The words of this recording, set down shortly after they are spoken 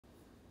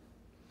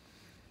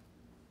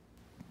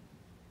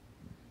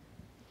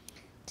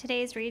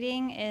Today's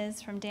reading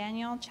is from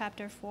Daniel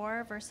chapter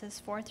 4, verses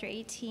 4 through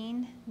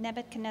 18,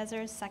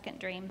 Nebuchadnezzar's second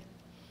dream.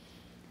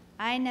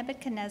 I,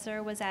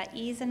 Nebuchadnezzar, was at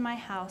ease in my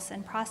house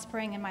and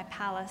prospering in my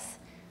palace.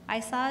 I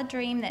saw a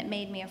dream that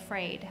made me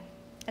afraid.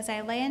 As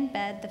I lay in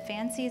bed, the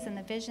fancies and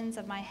the visions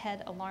of my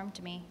head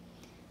alarmed me.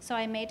 So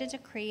I made a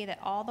decree that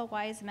all the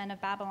wise men of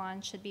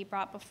Babylon should be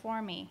brought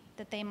before me,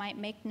 that they might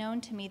make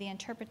known to me the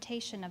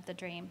interpretation of the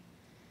dream.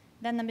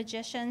 Then the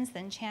magicians, the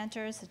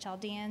enchanters, the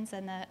Chaldeans,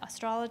 and the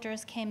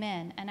astrologers came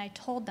in, and I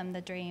told them the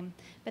dream,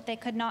 but they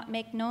could not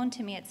make known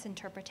to me its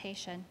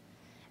interpretation.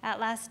 At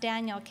last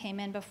Daniel came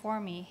in before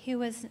me,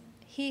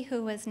 he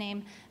who was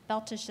named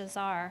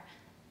Belteshazzar,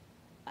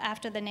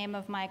 after the name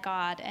of my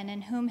God, and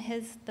in whom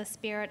is the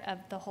spirit of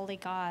the holy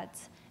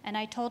gods. And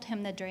I told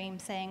him the dream,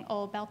 saying,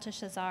 O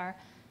Belteshazzar,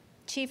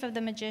 chief of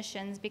the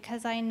magicians,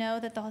 because I know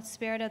that the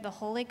spirit of the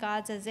holy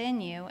gods is in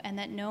you, and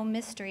that no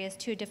mystery is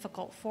too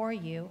difficult for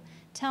you,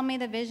 tell me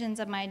the visions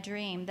of my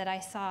dream that I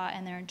saw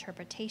and their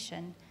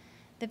interpretation.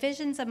 The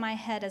visions of my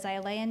head as I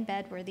lay in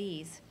bed were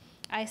these.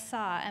 I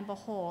saw, and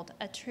behold,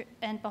 a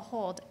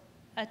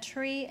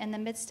tree in the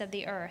midst of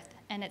the earth,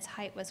 and its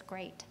height was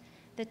great.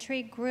 The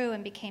tree grew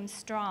and became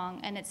strong,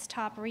 and its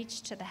top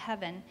reached to the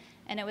heaven,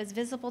 and it was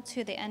visible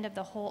to the end of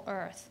the whole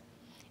earth.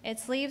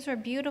 Its leaves were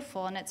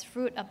beautiful, and its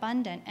fruit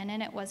abundant, and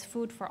in it was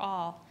food for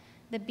all.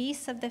 The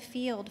beasts of the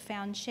field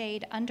found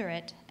shade under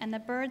it, and the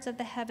birds of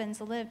the heavens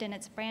lived in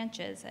its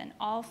branches, and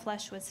all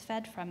flesh was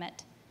fed from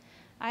it.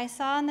 I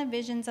saw in the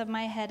visions of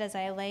my head as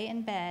I lay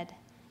in bed,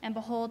 and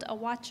behold, a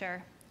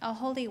watcher, a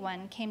holy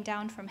one, came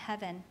down from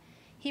heaven.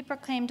 He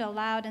proclaimed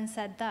aloud and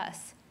said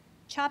thus,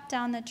 Chop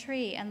down the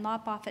tree and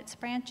lop off its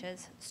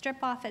branches,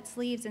 strip off its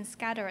leaves and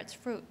scatter its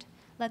fruit.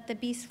 Let the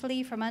beasts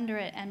flee from under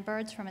it and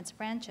birds from its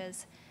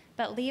branches.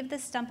 But leave the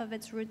stump of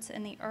its roots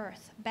in the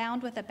earth,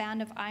 bound with a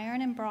band of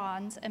iron and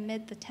bronze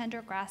amid the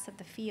tender grass of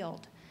the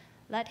field.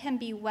 Let him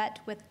be wet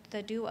with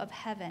the dew of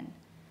heaven.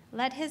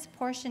 Let his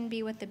portion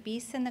be with the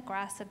beasts in the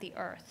grass of the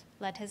earth.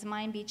 Let his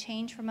mind be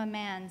changed from a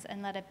man's,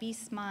 and let a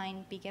beast's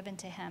mind be given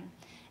to him.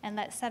 And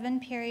let 7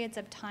 periods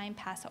of time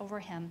pass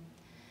over him.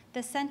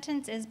 The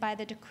sentence is by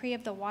the decree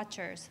of the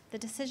watchers, the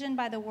decision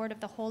by the word of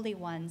the holy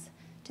ones,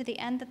 to the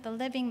end that the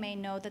living may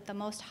know that the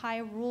Most High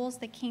rules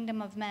the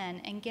kingdom of men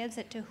and gives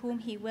it to whom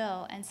he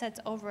will and sets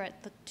over it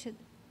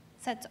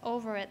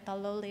the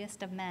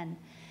lowliest of men.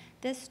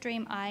 This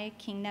dream I,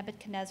 King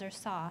Nebuchadnezzar,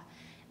 saw,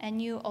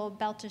 and you, O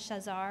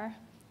Belteshazzar,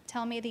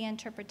 tell me the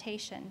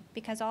interpretation,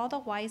 because all the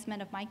wise men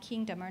of my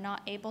kingdom are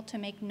not able to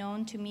make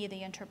known to me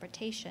the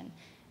interpretation,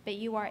 but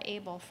you are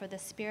able, for the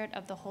spirit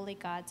of the holy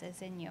gods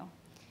is in you.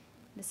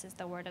 This is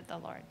the word of the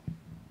Lord.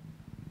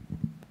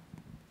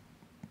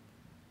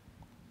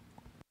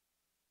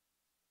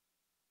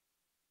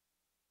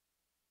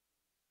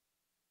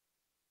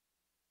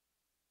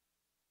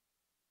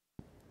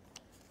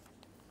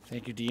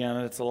 Thank you,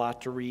 Deanna. That's a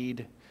lot to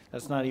read.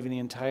 That's not even the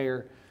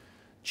entire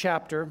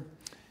chapter.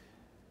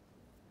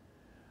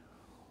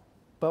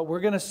 But we're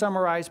going to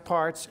summarize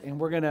parts, and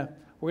we're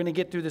going to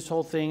get through this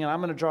whole thing, and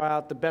I'm going to draw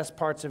out the best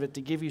parts of it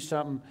to give you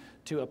something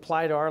to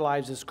apply to our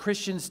lives as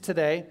Christians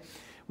today.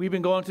 We've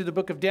been going through the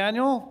book of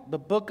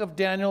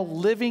Daniel,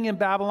 living in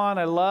Babylon.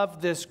 I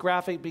love this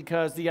graphic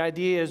because the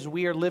idea is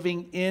we are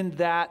living in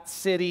that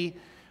city.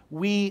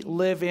 We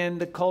live in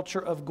the culture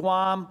of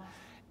Guam,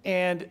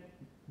 and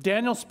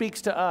Daniel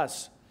speaks to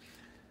us.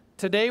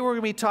 Today we're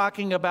going to be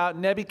talking about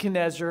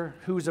Nebuchadnezzar,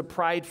 who's a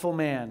prideful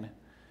man. In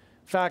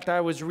fact,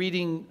 I was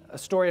reading a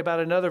story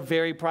about another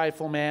very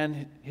prideful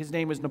man. His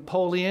name was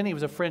Napoleon. He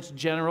was a French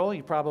general.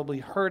 You probably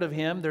heard of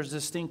him. There's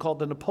this thing called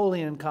the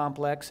Napoleon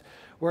complex,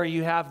 where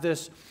you have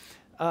this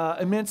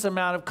immense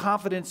amount of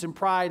confidence and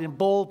pride and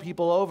bowl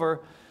people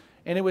over.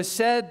 And it was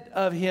said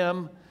of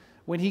him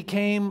when he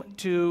came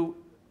to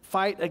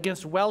fight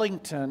against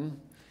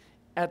Wellington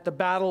at the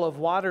Battle of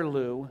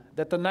Waterloo,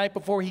 that the night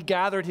before he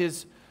gathered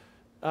his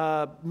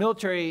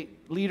military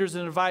leaders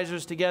and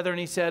advisors together, and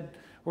he said,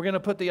 we're going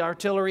to put the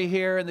artillery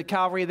here and the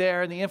cavalry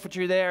there and the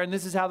infantry there, and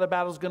this is how the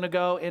battle's going to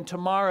go, and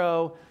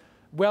tomorrow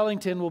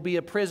Wellington will be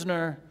a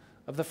prisoner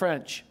of the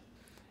French.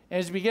 And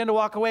as he began to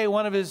walk away,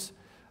 one of his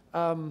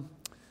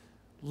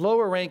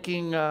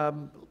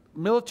lower-ranking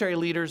military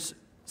leaders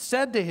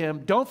said to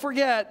him, don't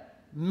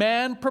forget,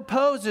 man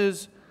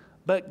proposes,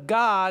 but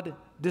God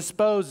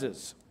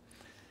disposes.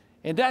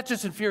 And that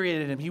just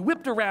infuriated him. He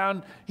whipped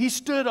around. He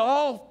stood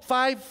all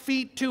 5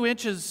 feet 2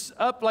 inches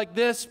up like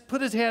this,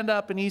 put his hand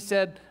up, and he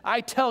said,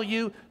 I tell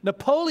you,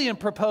 Napoleon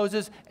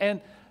proposes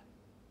and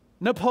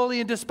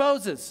Napoleon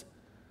disposes.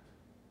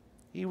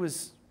 He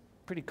was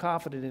pretty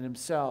confident in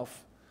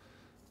himself.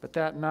 But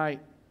that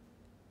night,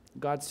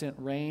 God sent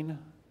rain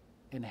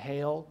and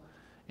hail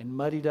and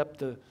muddied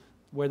up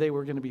where they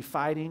were going to be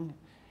fighting.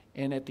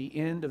 And at the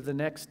end of the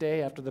next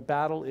day after the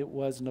battle, it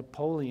was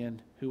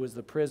Napoleon who was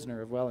the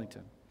prisoner of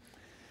Wellington.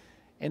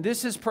 And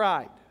this is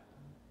pride.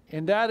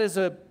 And that is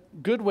a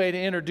good way to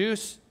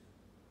introduce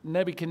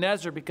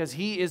Nebuchadnezzar, because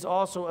he is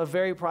also a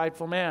very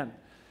prideful man,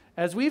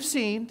 as we've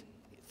seen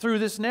through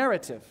this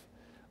narrative.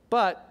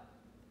 But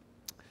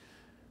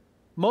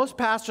Most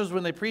pastors,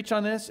 when they preach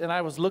on this, and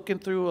I was looking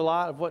through a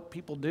lot of what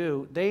people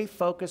do, they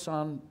focus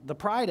on the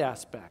pride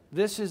aspect.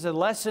 This is a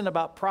lesson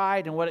about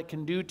pride and what it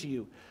can do to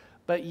you.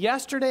 But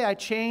yesterday I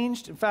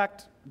changed. In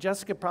fact,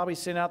 Jessica probably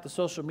sent out the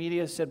social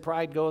media, said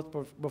pride goeth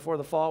before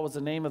the fall was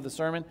the name of the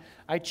sermon.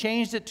 I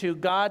changed it to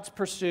God's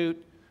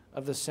pursuit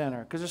of the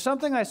sinner. Because there's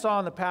something I saw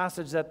in the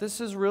passage that this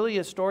is really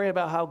a story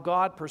about how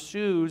God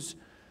pursues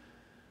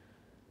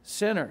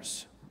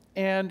sinners.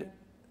 And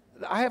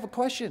I have a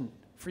question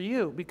for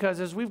you, because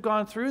as we've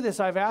gone through this,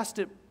 I've asked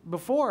it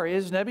before.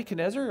 Is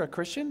Nebuchadnezzar a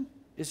Christian?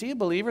 Is he a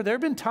believer? There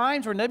have been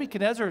times where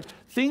Nebuchadnezzar,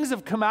 things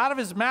have come out of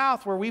his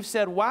mouth where we've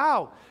said,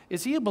 wow,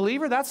 is he a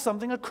believer? That's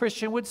something a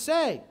Christian would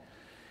say.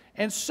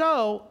 And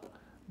so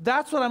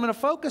that's what I'm going to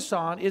focus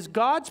on, is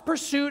God's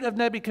pursuit of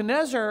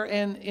Nebuchadnezzar,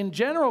 and in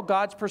general,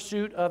 God's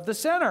pursuit of the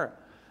sinner.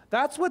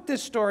 That's what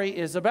this story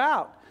is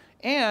about.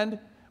 And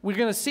we're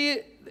going to see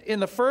it in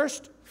the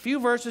first few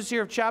verses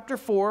here of chapter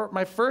 4.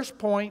 My first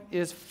point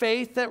is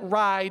faith that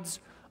rides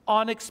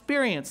on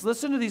experience.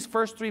 Listen to these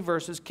first 3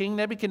 verses. King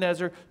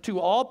Nebuchadnezzar, to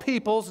all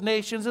peoples,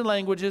 nations, and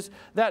languages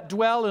that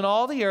dwell in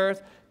all the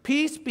earth,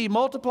 peace be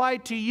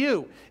multiplied to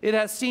you. It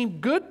has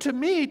seemed good to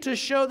me to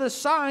show the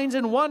signs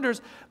and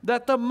wonders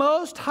that the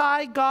Most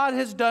High God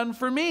has done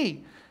for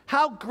me.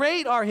 How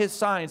great are his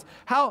signs,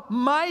 how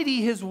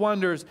mighty his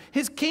wonders.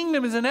 His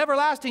kingdom is an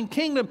everlasting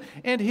kingdom,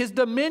 and his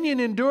dominion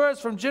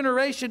endures from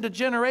generation to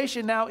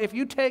generation. Now, if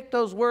you take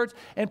those words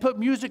and put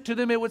music to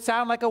them, it would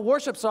sound like a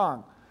worship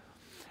song.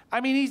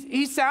 I mean,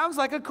 he sounds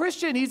like a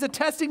Christian. He's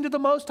attesting to the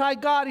Most High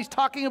God. He's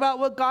talking about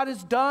what God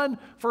has done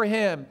for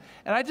him.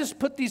 And I just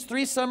put these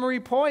 3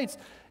 summary points.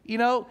 You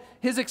know,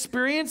 his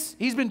experience,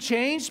 he's been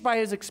changed by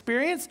his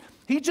experience.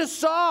 He just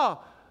saw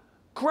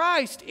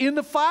Christ in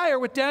the fire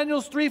with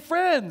Daniel's 3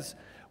 friends.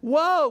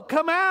 Whoa,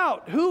 come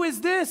out. Who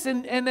is this?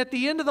 And at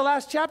the end of the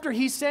last chapter,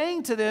 he's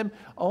saying to them,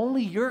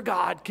 only your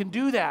God can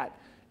do that.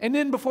 And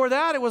then before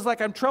that, it was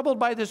like, I'm troubled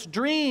by this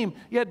dream.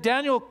 Yet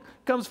Daniel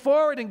comes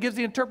forward and gives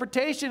the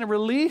interpretation and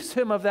relieves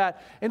him of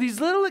that. And these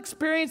little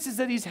experiences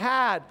that he's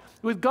had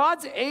with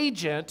God's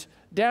agent,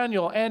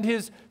 Daniel, and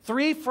his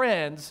 3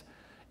 friends,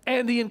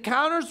 and the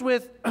encounters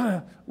with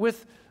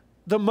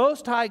the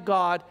Most High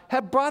God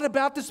have brought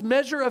about this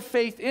measure of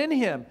faith in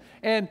him.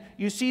 And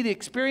you see the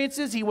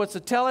experiences. He wants to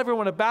tell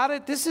everyone about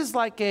it. This is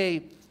like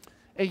a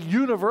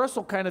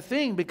universal kind of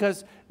thing,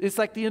 because it's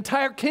like the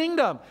entire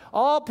kingdom,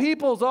 all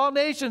peoples, all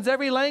nations,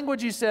 every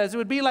language, he says. It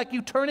would be like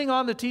you turning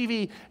on the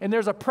TV and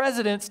there's a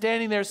president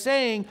standing there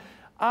saying,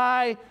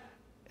 and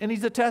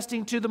he's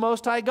attesting to the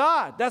Most High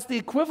God. That's the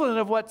equivalent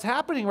of what's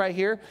happening right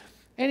here.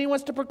 And he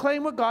wants to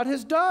proclaim what God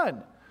has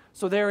done.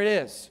 So there it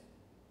is.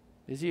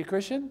 Is he a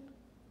Christian?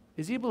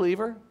 Is he a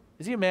believer?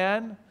 Is he a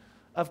man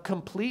of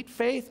complete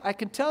faith? I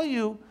can tell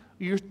you,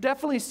 you're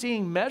definitely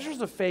seeing measures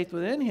of faith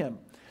within him.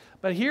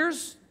 But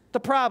here's the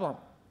problem.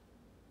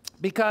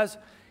 Because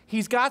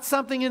he's got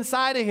something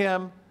inside of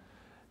him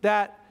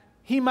that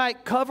he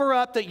might cover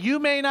up, that you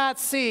may not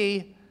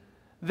see,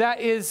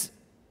 that is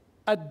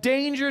a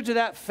danger to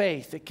that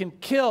faith. It can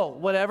kill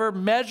whatever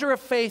measure of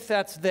faith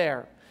that's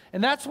there.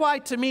 And that's why,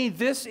 to me,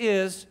 this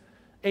is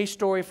a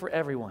story for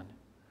everyone.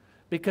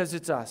 Because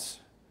it's us.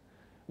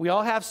 We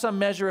all have some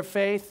measure of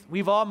faith.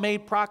 We've all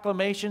made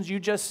proclamations. You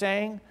just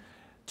sang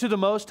to the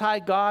Most High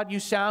God. You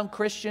sound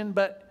Christian,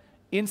 but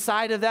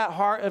inside of that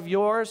heart of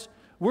yours,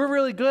 we're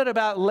really good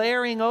about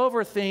layering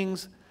over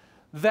things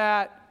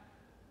that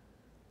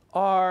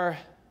are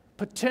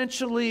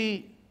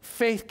potentially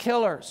faith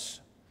killers.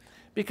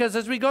 Because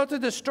as we go through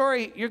this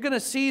story, you're going to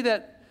see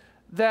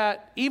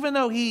that even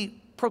though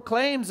he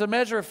proclaims a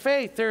measure of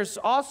faith, there's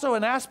also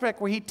an aspect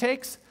where he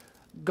takes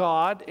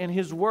God and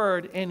his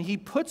word and he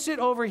puts it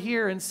over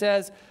here and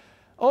says,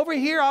 over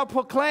here I'll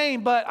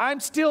proclaim, but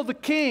I'm still the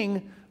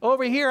king.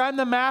 Over here I'm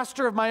the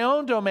master of my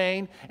own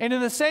domain. And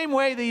in the same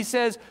way that he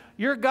says,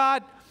 your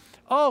God,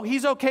 oh,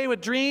 he's okay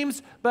with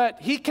dreams,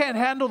 but he can't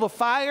handle the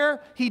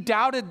fire. He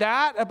doubted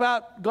that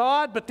about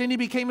God, but then he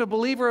became a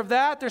believer of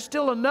that. There's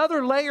still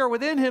another layer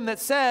within him that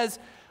says,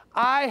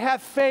 I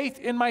have faith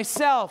in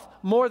myself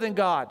more than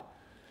God.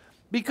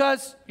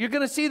 Because you're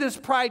going to see this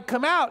pride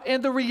come out.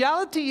 And the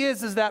reality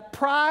is that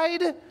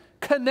pride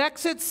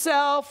connects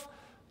itself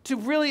to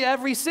really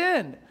every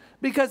sin.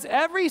 Because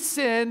every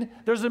sin,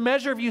 there's a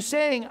measure of you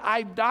saying,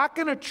 I'm not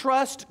going to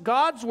trust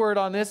God's word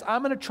on this.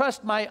 I'm going to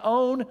trust my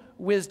own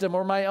wisdom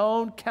or my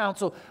own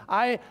counsel.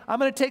 I'm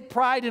going to take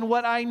pride in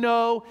what I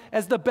know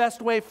as the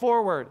best way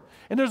forward.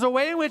 And there's a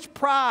way in which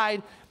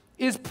pride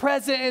is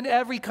present in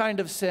every kind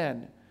of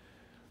sin.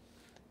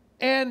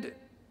 And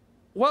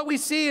what we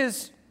see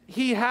is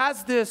he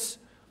has this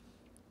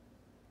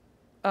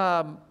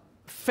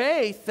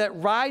faith that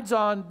rides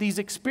on these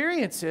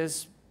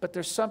experiences, but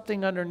there's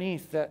something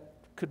underneath that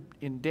could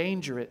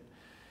endanger it.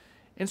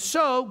 And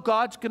so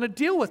God's going to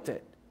deal with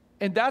it.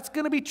 And that's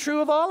going to be true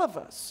of all of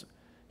us.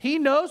 He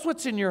knows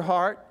what's in your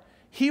heart.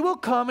 He will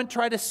come and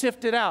try to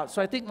sift it out.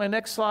 So I think my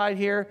next slide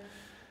here,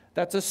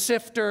 That's a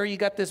sifter. You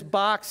got this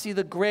box, see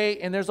the grate,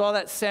 and there's all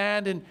that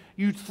sand, and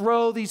you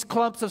throw these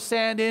clumps of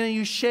sand in, and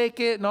you shake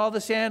it, and all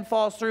the sand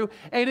falls through,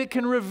 and it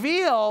can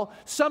reveal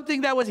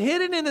something that was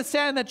hidden in the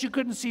sand that you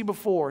couldn't see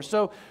before.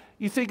 So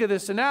you think of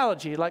this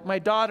analogy, like my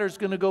daughter's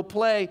going to go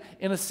play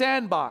in a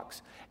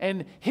sandbox,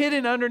 and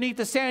hidden underneath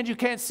the sand, you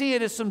can't see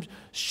it, is some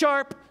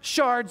sharp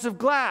shards of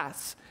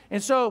glass.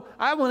 And so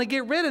I want to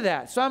get rid of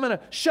that. So I'm going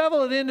to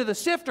shovel it into the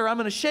sifter. I'm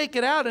going to shake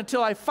it out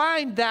until I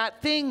find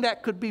that thing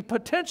that could be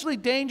potentially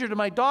danger to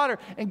my daughter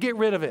and get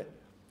rid of it.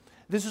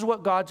 This is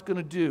what God's going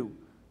to do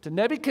to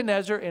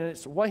Nebuchadnezzar, and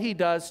it's what he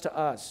does to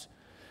us.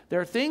 There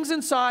are things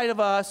inside of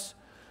us,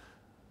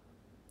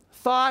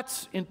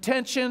 thoughts,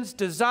 intentions,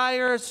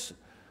 desires,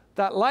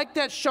 that like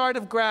that shard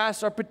of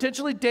grass are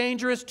potentially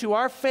dangerous to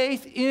our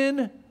faith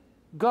in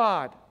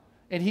God.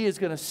 And he is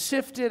going to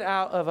sift it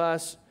out of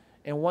us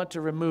and want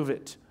to remove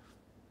it.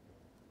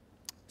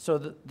 So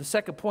the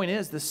second point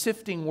is the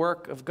sifting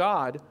work of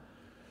God.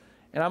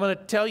 And I'm going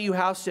to tell you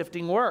how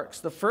sifting works.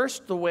 The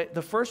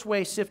first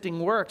way sifting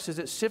works is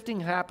that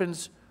sifting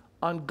happens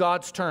on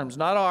God's terms,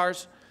 not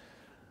ours.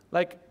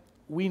 Like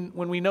when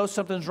we know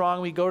something's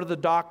wrong, we go to the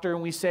doctor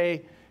and we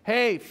say,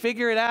 hey,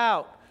 figure it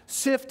out.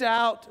 Sift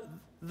out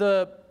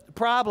the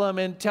problem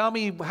and tell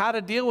me how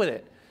to deal with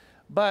it.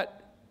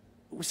 But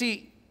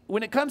see,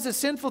 when it comes to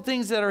sinful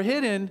things that are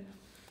hidden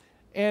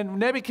and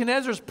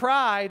Nebuchadnezzar's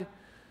pride,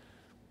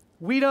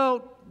 we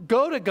don't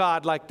go to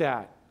God like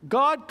that.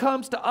 God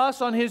comes to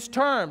us on his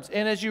terms.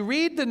 And as you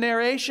read the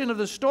narration of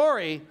the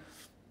story,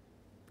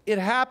 it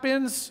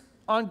happens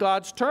on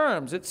God's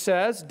terms. It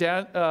says,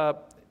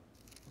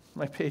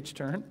 my page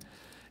turned.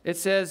 It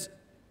says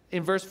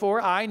in verse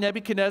 4, I,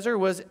 Nebuchadnezzar,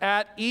 was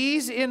at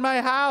ease in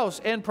my house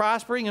and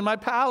prospering in my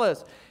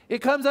palace.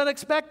 It comes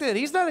unexpected.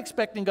 He's not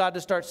expecting God to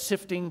start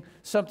sifting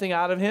something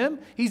out of him.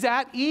 He's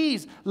at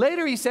ease.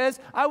 Later he says,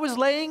 I was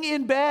laying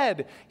in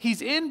bed.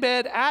 He's in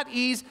bed at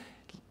ease,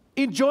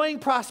 enjoying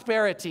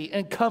prosperity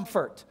and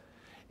comfort.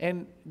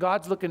 And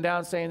God's looking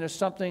down saying there's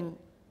something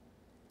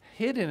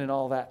hidden in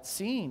all that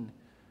scene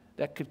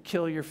that could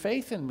kill your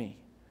faith in me.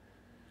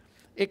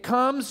 It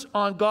comes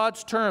on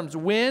God's terms.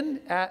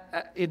 When?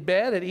 In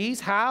bed, at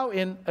ease. How?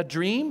 In a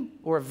dream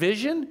or a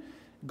vision.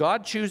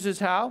 God chooses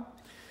how.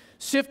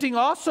 Sifting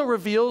also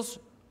reveals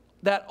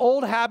that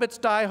old habits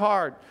die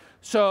hard.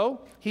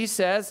 So he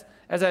says,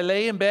 as I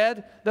lay in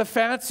bed, the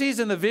fancies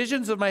and the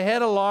visions of my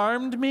head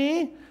alarmed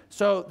me.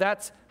 So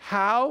that's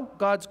how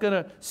God's going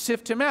to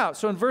sift him out.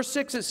 So in verse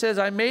 6 it says,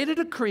 I made a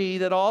decree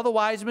that all the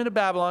wise men of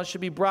Babylon should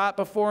be brought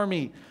before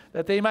me,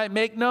 that they might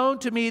make known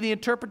to me the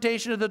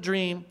interpretation of the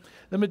dream.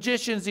 The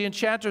magicians, the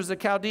enchanters, the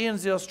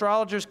Chaldeans, the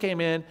astrologers came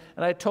in,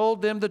 and I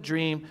told them the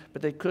dream,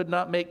 but they could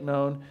not make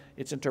known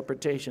its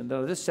interpretation.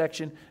 Now this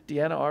section,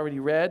 Deanna already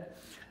read.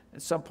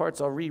 And some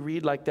parts I'll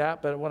reread like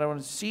that, but what I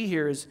want to see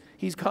here is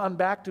he's gone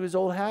back to his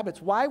old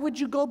habits. Why would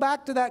you go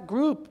back to that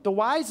group, the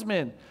wise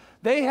men?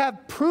 They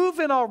have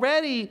proven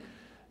already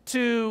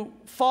to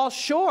fall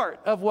short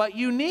of what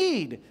you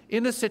need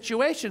in the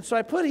situation. So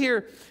I put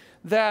here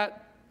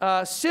that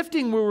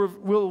sifting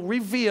will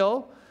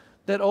reveal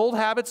that old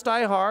habits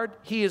die hard.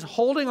 He is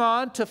holding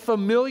on to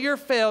familiar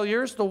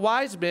failures, the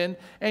wise men,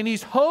 and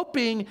he's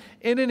hoping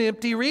in an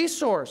empty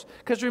resource.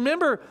 Because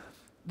remember,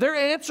 their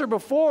answer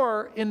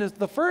before in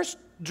the first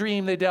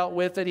dream they dealt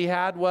with that he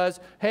had was,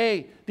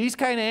 hey, these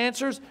kind of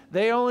answers,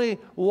 they only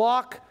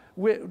walk,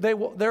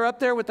 they're up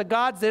there with the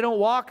gods. They don't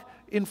walk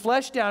in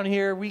flesh down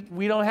here.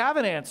 We don't have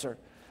an answer.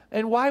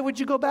 And why would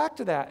you go back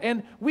to that?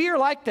 And we are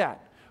like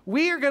that.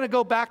 We are going to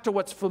go back to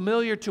what's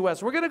familiar to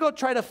us. We're going to go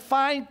try to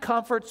find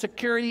comfort,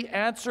 security,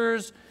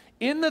 answers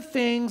in the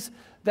things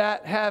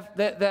that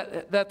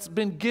that's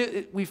been,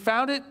 we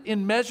found it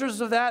in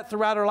measures of that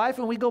throughout our life,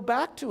 and we go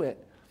back to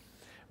it.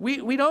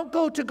 We don't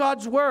go to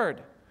God's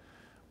Word,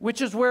 which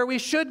is where we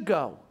should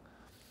go.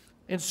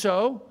 And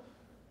so,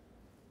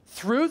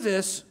 through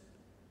this,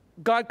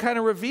 God kind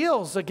of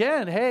reveals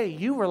again, hey,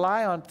 you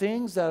rely on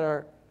things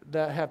that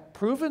have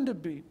proven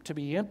to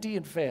be empty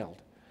and failed.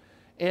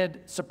 And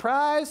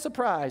surprise,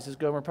 surprise, as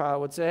Gomer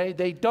Pyle would say,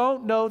 they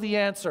don't know the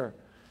answer.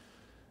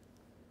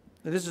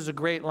 This is a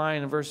great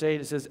line in verse 8.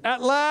 It says,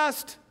 at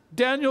last,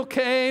 Daniel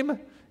came.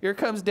 Here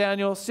comes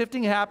Daniel.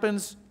 Sifting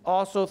happens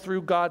also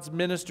through God's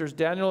ministers.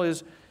 Daniel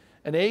is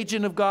an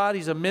agent of God.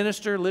 He's a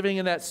minister living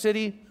in that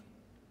city.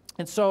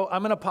 And so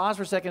I'm going to pause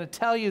for a second and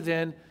tell you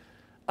then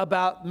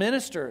about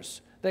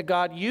ministers that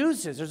God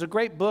uses. There's a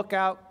great book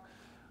out.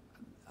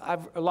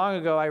 Long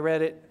ago I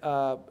read it,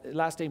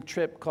 last name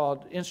Tripp,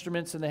 called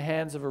Instruments in the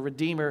Hands of a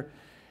Redeemer.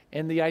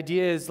 And the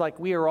idea is like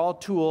we are all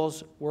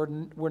tools.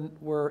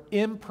 We're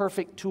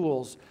imperfect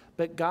tools.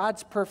 But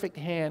God's perfect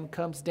hand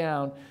comes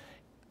down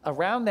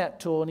around that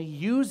tool and he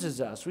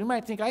uses us. We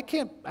might think, I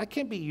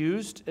can't be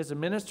used as a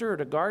minister or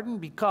to garden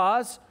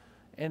because,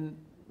 and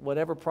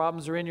whatever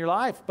problems are in your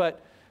life.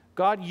 But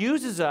God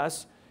uses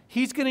us.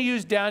 He's going to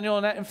use Daniel.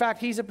 And in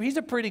fact, he's a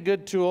pretty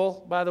good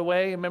tool, by the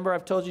way. Remember,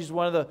 I've told you he's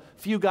one of the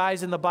few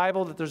guys in the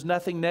Bible that there's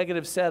nothing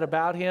negative said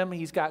about him.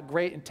 He's got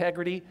great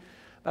integrity.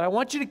 But I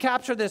want you to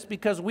capture this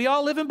because we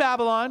all live in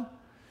Babylon.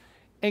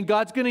 And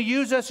God's going to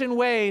use us in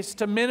ways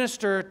to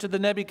minister to the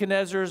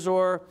Nebuchadnezzars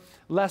or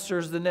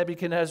lessers, the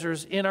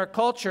Nebuchadnezzars in our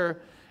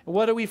culture.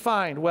 What do we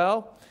find?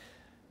 Well,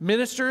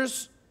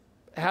 ministers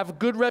have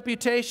good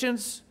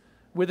reputations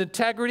with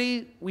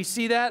integrity. We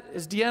see that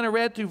as Deanna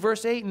read through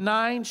verse 8 and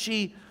 9.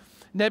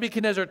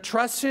 Nebuchadnezzar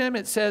trusts him.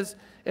 It says,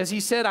 as he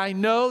said, I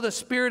know the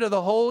spirit of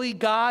the holy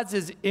gods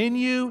is in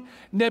you.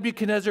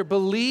 Nebuchadnezzar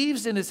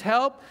believes in his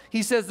help.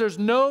 He says there's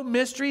no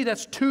mystery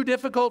that's too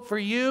difficult for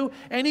you.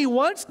 And he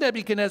wants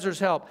Nebuchadnezzar's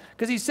help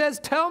because he says,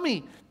 tell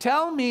me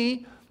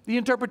the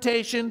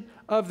interpretation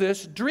of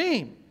this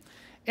dream.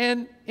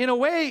 And in a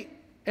way,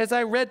 as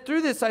I read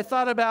through this, I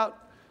thought about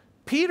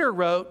Peter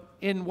wrote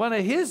in one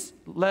of his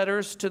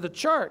letters to the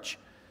church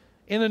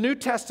in the New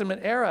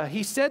Testament era.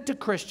 He said to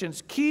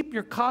Christians, keep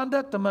your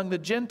conduct among the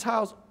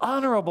Gentiles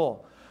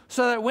honorable,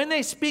 so that when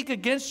they speak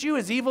against you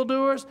as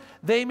evildoers,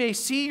 they may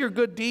see your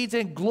good deeds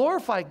and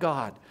glorify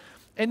God.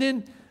 And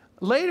then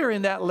later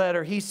in that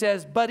letter, he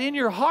says, but in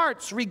your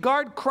hearts,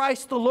 regard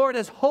Christ the Lord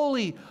as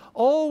holy,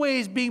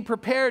 always being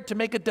prepared to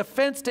make a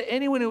defense to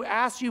anyone who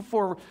asks you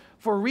for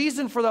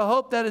reason for the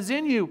hope that is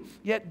in you,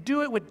 yet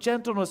do it with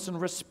gentleness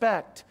and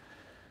respect.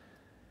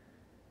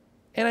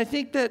 And I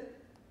think that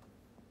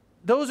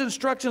those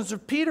instructions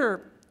of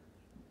Peter,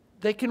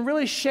 they can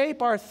really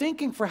shape our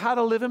thinking for how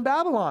to live in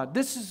Babylon.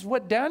 This is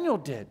what Daniel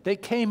did. They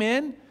came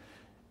in.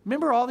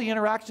 Remember all the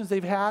interactions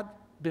they've had?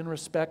 Been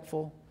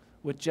respectful,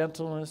 with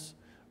gentleness,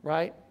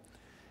 right?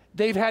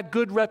 They've had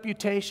good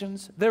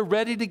reputations. They're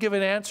ready to give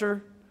an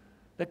answer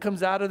that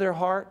comes out of their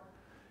heart.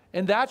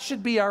 And that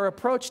should be our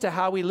approach to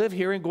how we live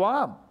here in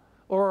Guam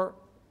or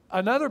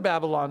another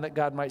Babylon that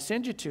God might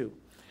send you to.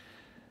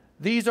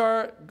 These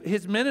are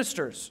his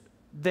ministers.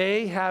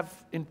 They have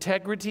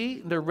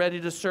integrity. They're ready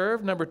to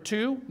serve. Number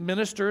two,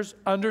 ministers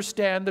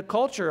understand the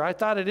culture. I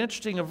thought it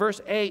interesting in verse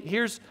 8.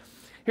 Here's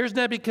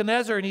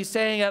Nebuchadnezzar, and he's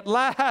saying, at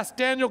last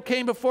Daniel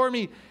came before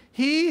me,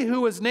 he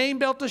who was named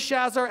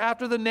Belteshazzar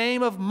after the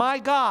name of my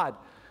God.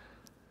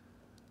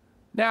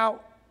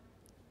 Now,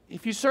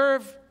 if you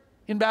serve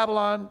in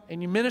Babylon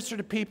and you minister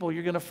to people,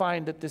 you're going to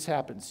find that this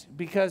happens.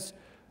 Because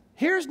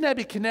here's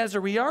Nebuchadnezzar.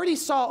 We already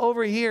saw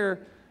over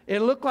here,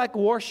 it looked like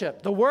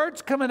worship. The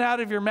words coming out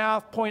of your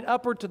mouth point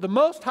upward to the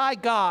Most High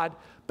God,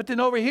 but then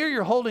over here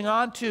you're holding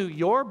on to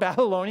your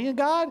Babylonian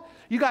God?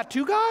 You got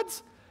two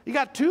gods? You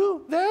got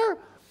two there?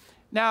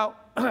 Now,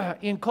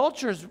 in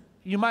cultures,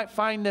 you might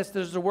find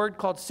there's a word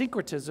called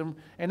syncretism,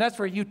 and that's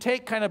where you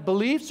take kind of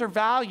beliefs or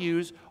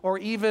values or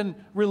even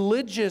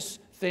religious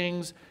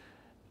things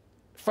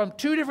from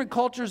two different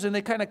cultures and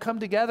they kind of come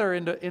together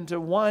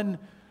into one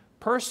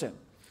person.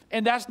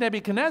 And that's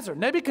Nebuchadnezzar.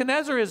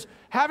 Nebuchadnezzar is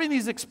having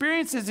these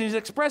experiences and he's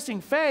expressing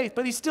faith,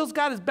 but he still's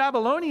got his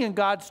Babylonian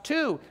gods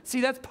too.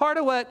 See, that's part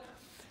of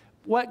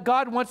what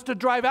God wants to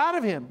drive out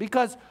of him,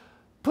 because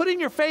putting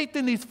your faith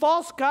in these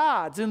false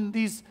gods and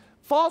these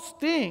false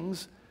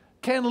things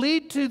can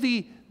lead to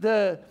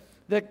the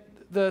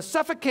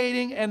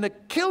suffocating and the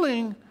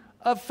killing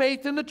of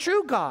faith in the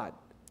true God.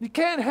 You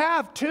can't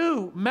have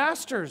two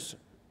masters,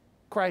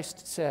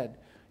 Christ said.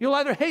 You'll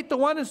either hate the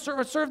one or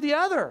serve the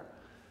other.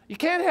 You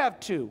can't have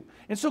two.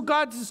 And so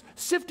God's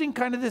sifting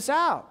kind of this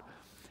out.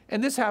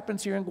 And this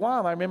happens here in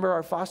Guam. I remember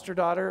our foster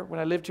daughter, when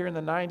I lived here in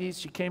the 90s,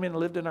 she came in and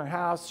lived in our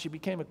house. She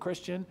became a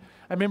Christian.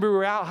 I remember we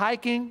were out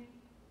hiking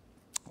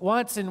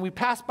once and we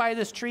passed by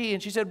this tree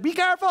and she said, be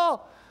careful. I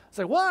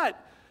said, what? I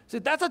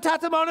said, that's a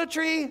tatamona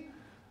tree. I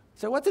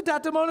said, what's a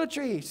tatamona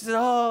tree? She said,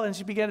 oh, and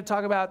she began to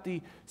talk about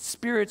the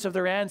spirits of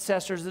their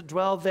ancestors that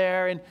dwell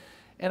there. And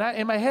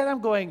in my head,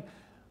 I'm going,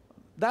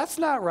 that's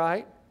not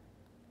right.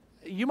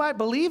 You might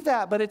believe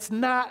that, but it's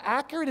not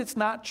accurate. It's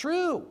not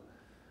true.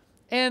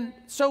 And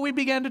so we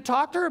began to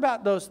talk to her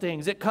about those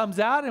things. It comes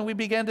out and we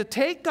began to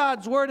take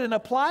God's word and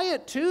apply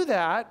it to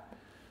that.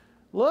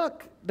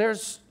 Look,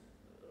 there's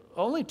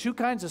only two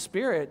kinds of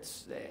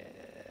spirits,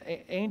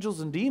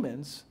 angels and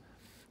demons.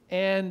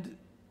 And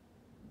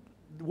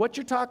what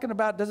you're talking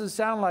about doesn't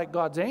sound like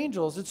God's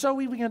angels. And so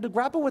we began to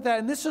grapple with that.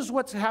 And this is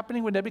what's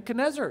happening with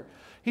Nebuchadnezzar.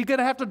 He's going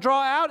to have to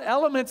draw out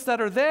elements that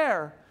are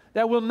there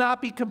that will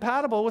not be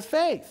compatible with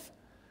faith.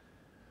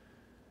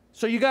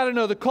 So you got to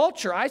know the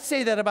culture. I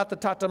say that about the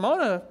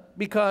tatamona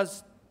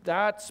because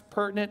that's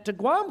pertinent to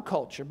Guam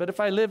culture. But if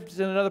I lived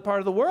in another part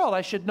of the world,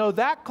 I should know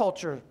that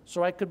culture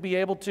so I could be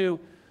able to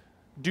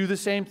do the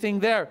same thing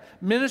there.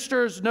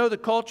 Ministers know the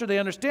culture, they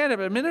understand it,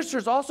 but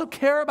ministers also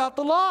care about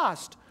the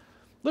lost.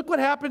 Look what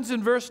happens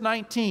in verse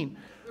 19.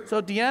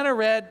 So Deanna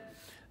read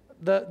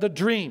the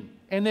dream,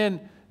 and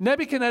then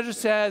Nebuchadnezzar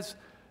says,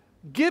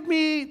 give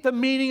me the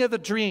meaning of the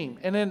dream.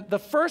 And then the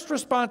first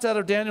response out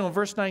of Daniel in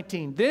verse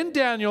 19. Then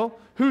Daniel,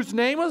 whose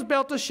name was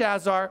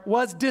Belteshazzar,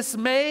 was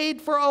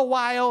dismayed for a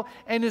while,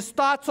 and his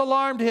thoughts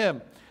alarmed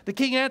him. The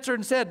king answered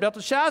and said,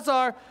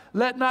 Belteshazzar,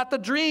 let not the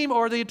dream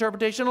or the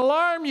interpretation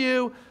alarm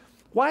you.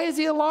 Why is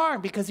he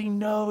alarmed? Because he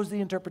knows the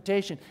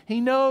interpretation.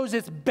 He knows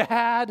it's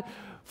bad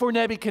for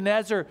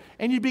Nebuchadnezzar.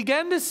 And you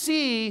begin to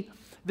see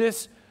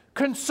this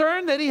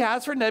concern that he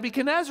has for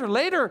Nebuchadnezzar.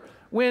 Later,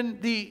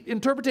 when the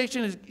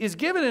interpretation is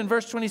given in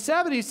verse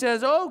 27, he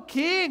says, "O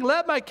king,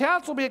 let my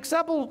counsel be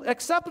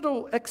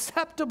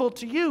acceptable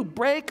to you.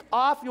 Break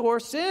off your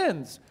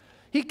sins."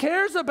 He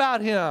cares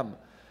about him.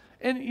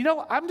 And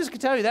I'm just going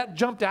to tell you, that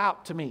jumped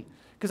out to me.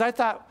 Because I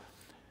thought,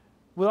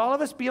 would all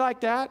of us be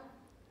like that?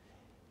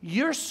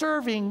 You're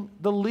serving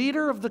the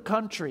leader of the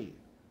country.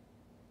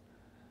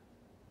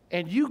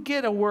 And you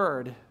get a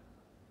word.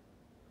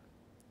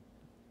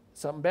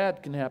 Something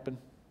bad can happen.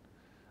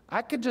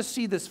 I could just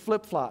see this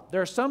flip-flop.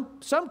 There are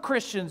some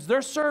Christians,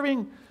 they're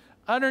serving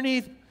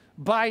underneath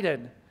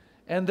Biden,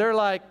 and they're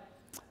like,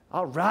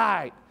 all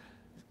right,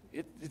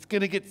 it's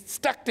going to get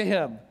stuck to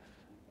him.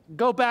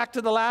 Go back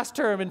to the last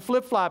term and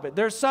flip-flop it.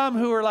 There's some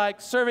who are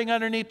like serving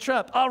underneath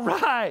Trump. All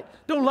right,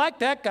 don't like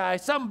that guy.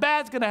 Something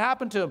bad's going to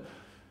happen to him.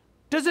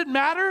 Does it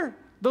matter,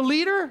 the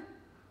leader?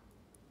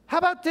 How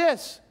about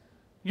this?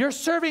 You're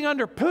serving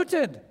under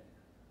Putin.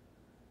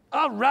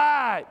 All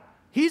right,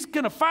 he's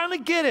going to finally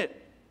get it.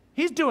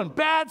 He's doing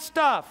bad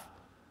stuff.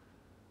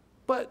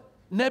 But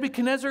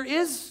Nebuchadnezzar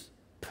is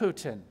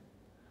Putin.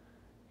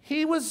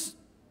 He was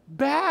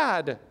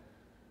bad.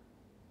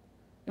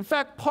 In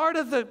fact, part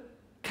of the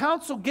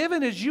counsel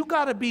given is you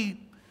got to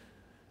be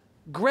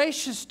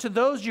gracious to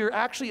those you're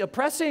actually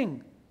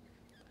oppressing.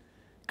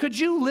 Could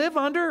you live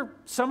under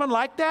someone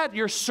like that?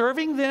 You're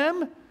serving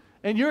them,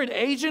 and you're an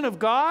agent of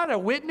God, a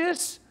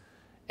witness,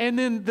 and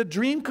then the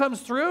dream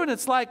comes through, and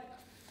it's like,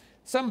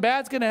 something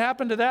bad's going to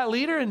happen to that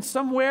leader, and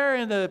somewhere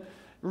in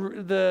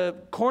the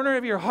corner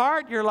of your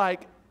heart, you're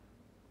like,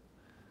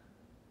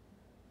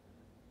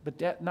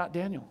 but not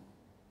Daniel.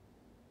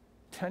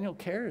 Daniel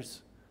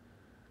cares.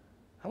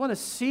 I want to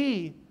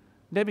see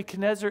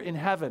Nebuchadnezzar in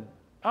heaven.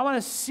 I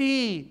want to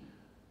see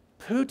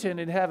Putin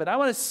in heaven. I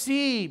want to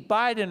see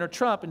Biden or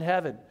Trump in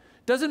heaven.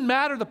 Doesn't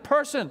matter the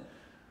person,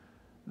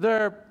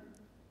 their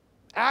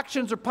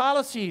actions or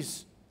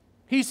policies.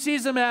 He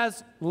sees them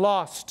as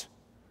lost.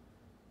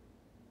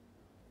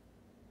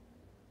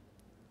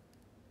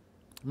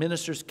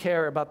 Ministers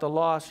care about the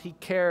lost. He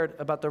cared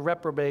about the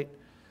reprobate.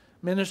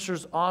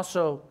 Ministers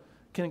also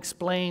can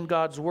explain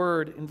God's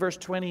word. In verse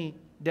 20,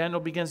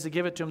 Daniel begins to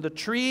give it to him. The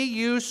tree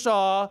you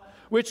saw,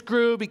 which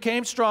grew,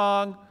 became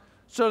strong,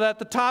 so that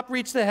the top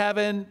reached the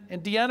heaven.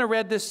 And Deanna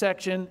read this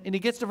section, and he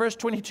gets to verse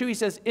 22. He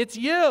says, it's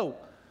you.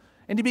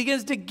 And he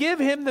begins to give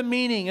him the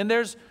meaning. And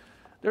there's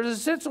a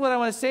sense of what I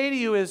want to say to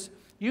you is,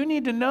 you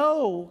need to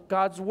know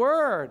God's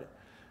word.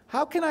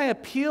 How can I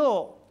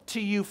appeal to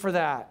you for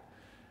that?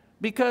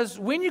 Because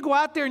when you go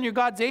out there and you're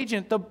God's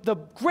agent, the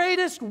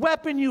greatest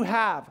weapon you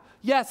have,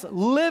 yes,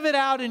 live it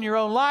out in your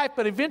own life,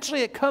 but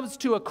eventually it comes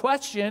to a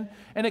question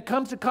and it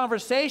comes to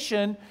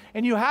conversation,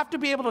 and you have to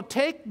be able to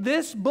take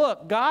this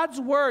book, God's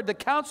word, the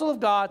counsel of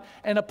God,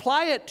 and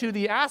apply it to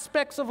the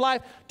aspects of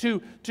life,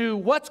 to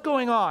what's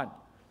going on.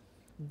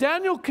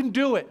 Daniel can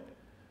do it.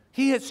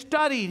 He has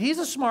studied. He's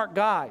a smart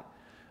guy.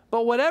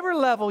 But whatever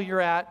level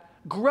you're at,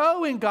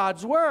 grow in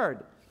God's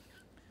word.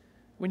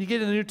 When you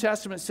get in the New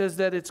Testament, it says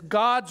that it's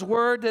God's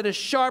word that is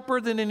sharper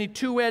than any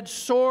two-edged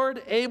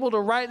sword, able to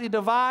rightly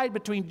divide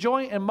between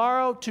joint and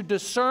marrow, to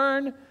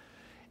discern.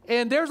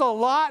 And there's a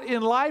lot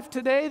in life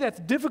today that's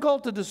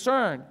difficult to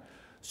discern.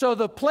 So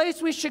the place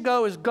we should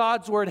go is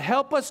God's word.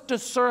 Help us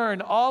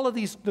discern all of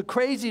the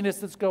craziness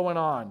that's going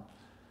on.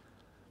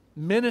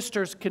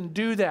 Ministers can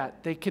do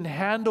that. They can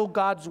handle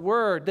God's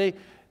word.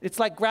 It's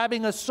like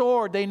grabbing a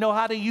sword. They know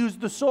how to use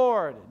the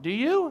sword. Do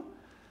you?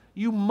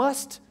 You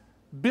must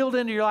build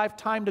into your life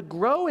time to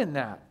grow in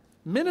that.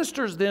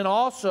 Ministers then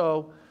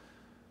also,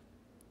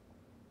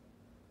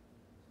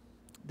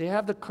 they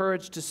have the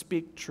courage to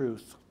speak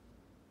truth.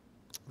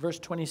 Verse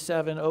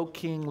 27, O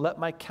king, let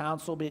my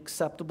counsel be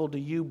acceptable to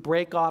you.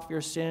 Break off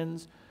your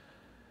sins.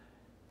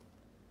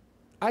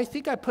 I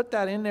think I put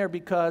that in there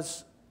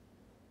because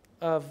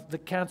of the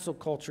cancel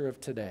culture of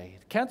today.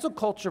 Cancel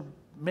culture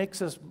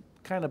makes us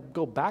kind of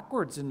go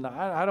backwards, and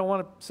I don't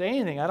want to say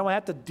anything. I don't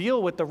have to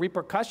deal with the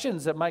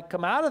repercussions that might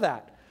come out of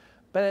that.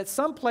 But at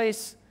some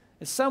place,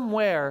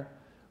 somewhere,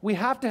 we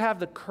have to have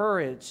the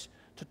courage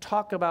to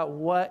talk about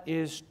what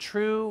is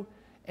true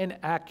and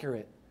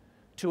accurate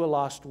to a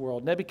lost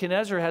world.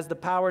 Nebuchadnezzar has the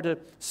power to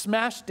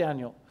smash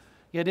Daniel.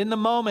 Yet in the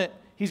moment,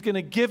 he's going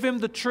to give him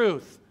the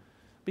truth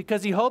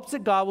because he hopes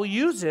that God will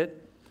use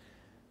it.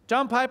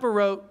 John Piper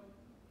wrote,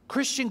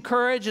 Christian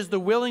courage is the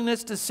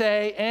willingness to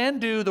say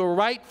and do the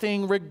right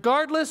thing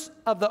regardless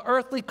of the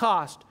earthly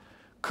cost.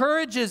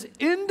 Courage is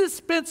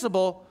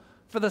indispensable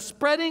for the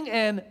spreading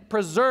and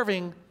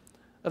preserving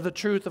of the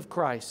truth of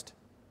Christ.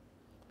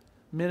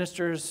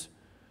 Ministers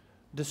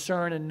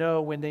discern and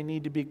know when they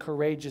need to be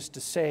courageous to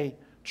say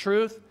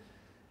truth.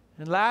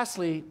 And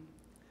lastly,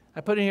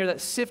 I put in here that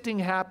sifting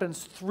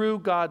happens through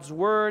God's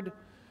word.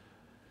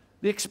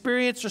 The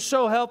experiences are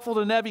so helpful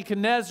to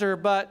Nebuchadnezzar,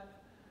 but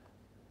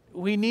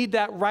we need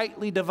that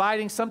rightly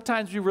dividing.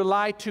 Sometimes we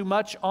rely too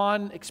much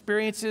on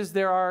experiences.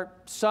 There are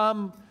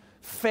some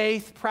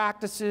faith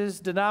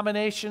practices,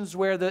 denominations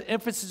where the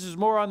emphasis is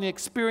more on the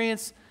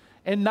experience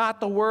and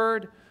not the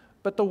word.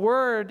 But the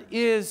word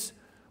is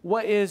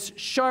what is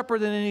sharper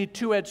than any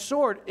two-edged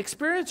sword.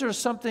 Experience is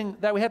something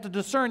that we have to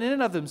discern in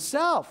and of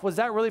themselves. Was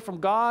that really from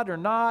God or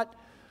not?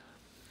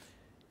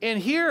 And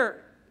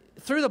here,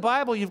 through the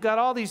Bible, you've got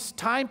all these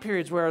time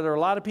periods where there are a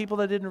lot of people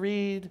that didn't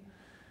read.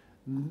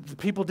 The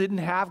people didn't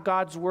have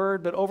God's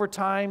word, but over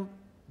time,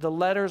 the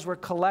letters were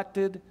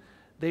collected.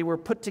 They were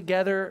put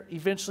together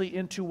eventually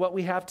into what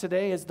we have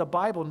today as the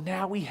Bible.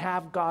 Now we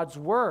have God's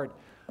word.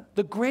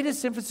 The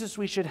greatest emphasis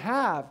we should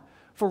have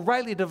for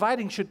rightly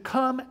dividing should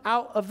come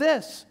out of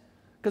this,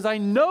 because I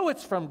know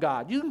it's from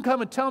God. You can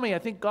come and tell me, I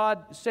think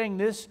God is saying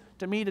this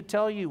to me to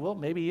tell you, well,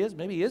 maybe he is,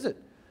 maybe he isn't.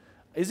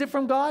 Is it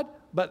from God?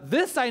 But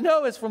this I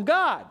know is from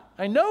God.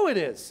 I know it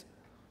is.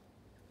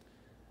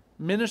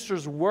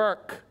 Ministers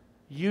work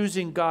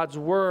using God's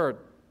word.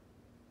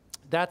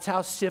 That's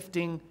how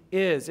sifting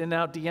is. And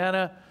now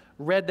Deanna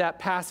read that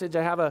passage.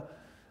 I have a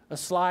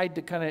slide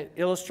to kind of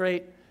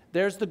illustrate.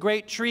 There's the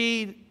great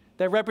tree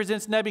that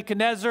represents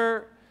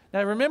Nebuchadnezzar.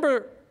 Now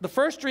remember, the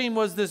first dream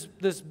was this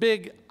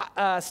big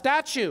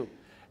statue.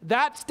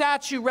 That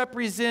statue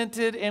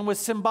represented and was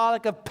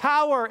symbolic of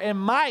power and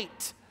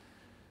might.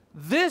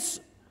 This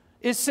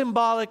is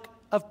symbolic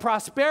of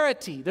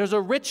prosperity. There's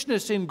a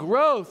richness in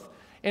growth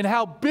and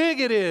how big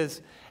it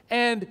is.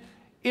 And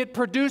it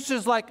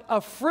produces like a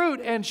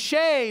fruit and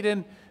shade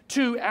and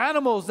to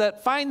animals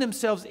that find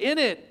themselves in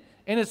it.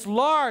 And it's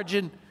large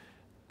and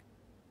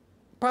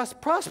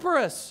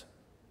prosperous,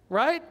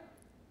 right?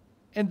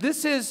 And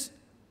this is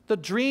the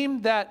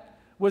dream that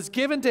was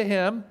given to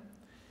him.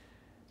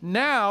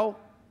 Now,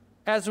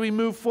 as we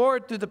move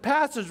forward through the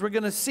passage, we're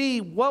going to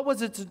see what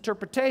was its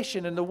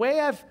interpretation. And the way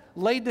I've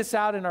laid this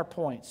out in our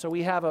point, so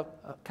we have a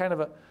kind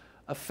of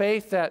a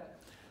faith that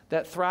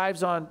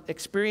thrives on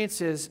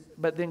experiences,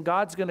 but then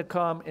God's going to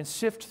come and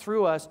sift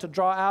through us to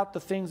draw out the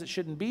things that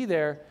shouldn't be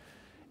there.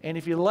 And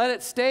if you let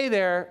it stay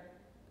there,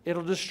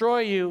 it'll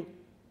destroy you.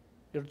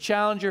 It'll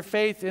challenge your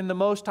faith in the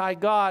Most High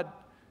God.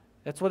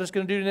 That's what it's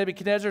going to do to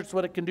Nebuchadnezzar. It's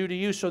what it can do to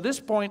you. So this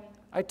point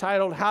I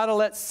titled, How to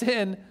Let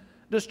Sin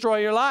Destroy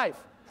Your Life.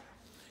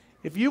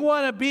 If you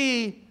want to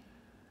be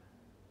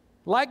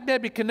like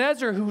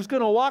Nebuchadnezzar, who's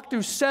going to walk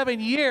through 7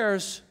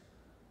 years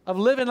of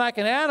living like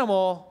an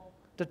animal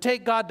to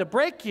take God to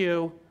break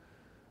you,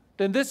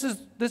 then this is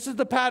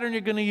the pattern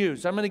you're going to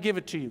use. I'm going to give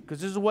it to you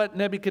because this is what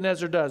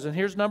Nebuchadnezzar does. And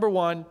here's number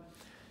one.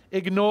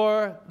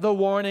 Ignore the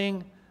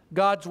warning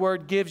God's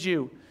word gives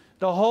you.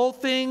 The whole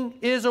thing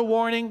is a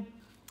warning.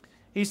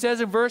 He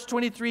says in verse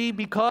 23,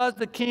 because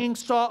the king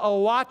saw a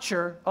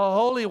watcher, a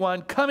holy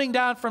one, coming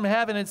down from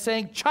heaven and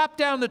saying, chop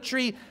down the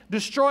tree,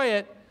 destroy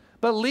it,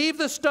 but leave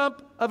the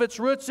stump of its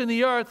roots in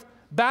the earth,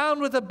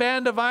 bound with a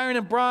band of iron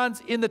and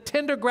bronze in the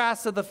tender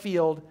grass of the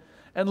field,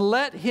 and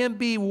let him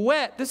be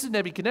wet. This is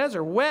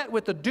Nebuchadnezzar, wet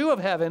with the dew of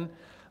heaven.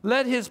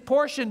 Let his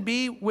portion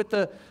be with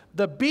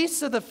the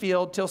beasts of the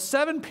field till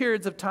 7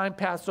 periods of time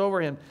pass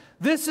over him.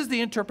 This is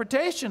the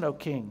interpretation, O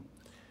king.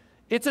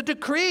 It's a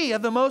decree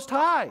of the Most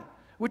High,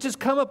 which has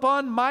come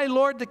upon my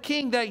Lord the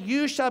king, that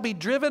you shall be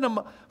driven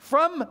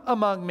from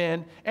among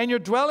men, and your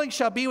dwelling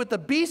shall be with the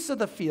beasts of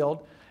the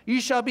field.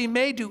 You shall be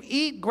made to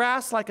eat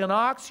grass like an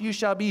ox. You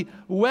shall be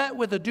wet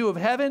with the dew of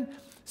heaven.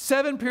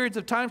 7 periods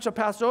of time shall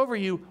pass over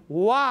you.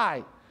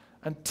 Why?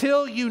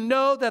 Until you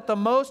know that the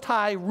Most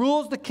High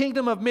rules the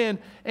kingdom of men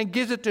and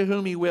gives it to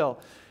whom he will.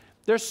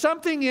 There's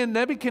something in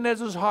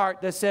Nebuchadnezzar's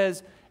heart that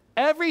says,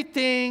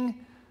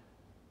 everything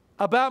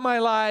about my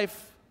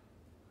life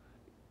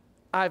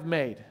I've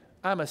made.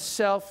 I'm a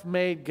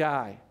self-made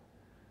guy.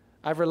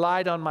 I've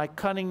relied on my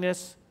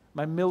cunningness,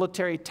 my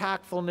military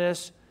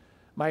tactfulness,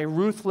 my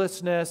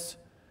ruthlessness.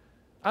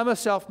 I'm a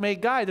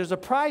self-made guy. There's a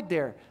pride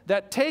there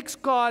that takes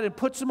God and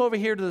puts him over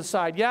here to the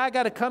side. Yeah, I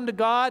got to come to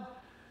God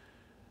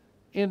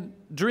in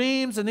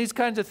dreams and these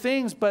kinds of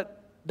things,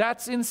 but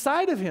that's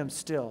inside of him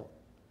still.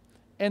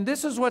 And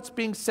this is what's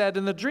being said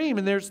in the dream.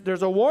 And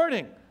there's a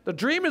warning. The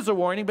dream is a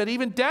warning, but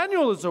even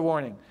Daniel is a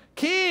warning.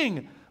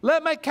 King,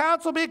 let my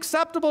counsel be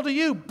acceptable to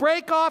you.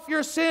 Break off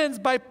your sins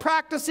by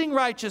practicing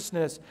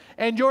righteousness,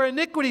 and your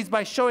iniquities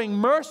by showing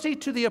mercy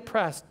to the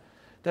oppressed,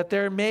 that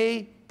there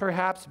may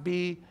perhaps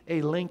be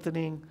a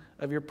lengthening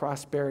of your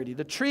prosperity.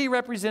 The tree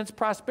represents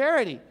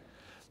prosperity.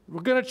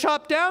 We're going to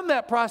chop down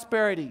that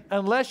prosperity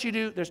unless you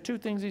do. There's 2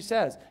 things he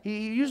says.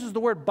 He uses the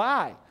word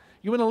by.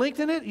 You want to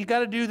lengthen it? You got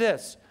to do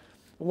this.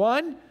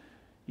 1,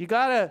 you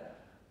got to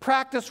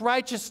practice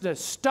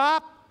righteousness.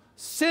 Stop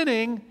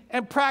sinning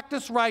and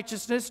practice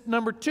righteousness.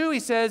 Number 2, he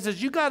says,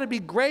 is you got to be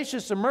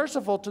gracious and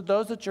merciful to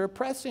those that you're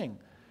oppressing.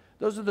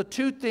 Those are the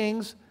 2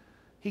 things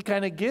he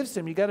kind of gives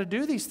him. You got to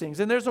do these things.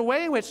 And there's a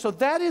way in which, so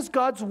that is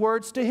God's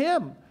words to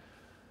him.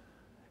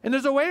 And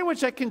there's a way in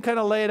which I can kind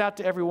of lay it out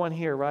to everyone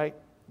here, right?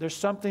 There's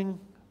something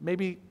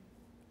maybe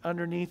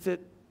underneath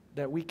it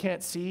that we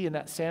can't see in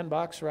that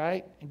sandbox,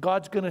 right? And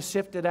God's going to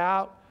sift it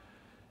out.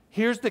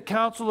 Here's the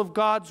counsel of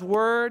God's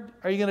word.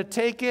 Are you going to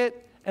take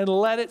it and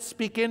let it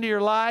speak into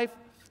your life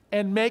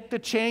and make the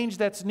change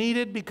that's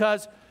needed?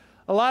 Because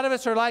a lot of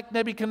us are like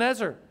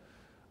Nebuchadnezzar.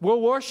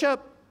 We'll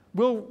worship,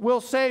 we'll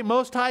say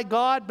Most High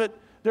God, but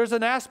there's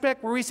an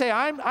aspect where we say,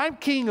 I'm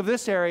king of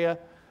this area,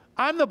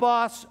 I'm the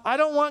boss. I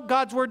don't want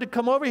God's word to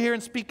come over here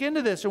and speak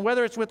into this. And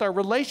whether it's with our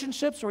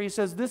relationships, where he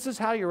says this is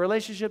how your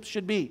relationships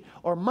should be,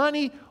 or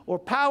money, or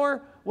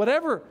power,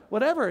 whatever,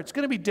 it's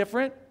going to be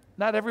different.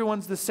 Not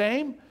everyone's the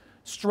same.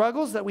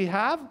 Struggles that we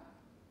have.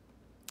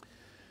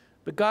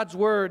 But God's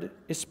word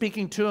is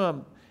speaking to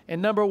him.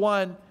 And number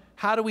one,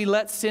 how do we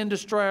let sin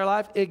destroy our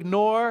life?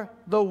 Ignore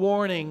the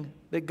warning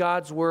that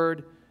God's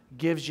word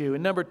gives you.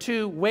 And number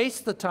two,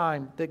 waste the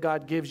time that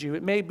God gives you.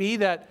 It may be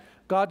that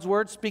God's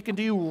word speaking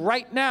to you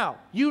right now.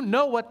 You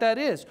know what that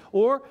is.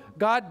 Or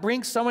God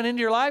brings someone into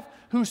your life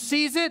who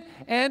sees it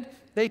and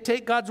they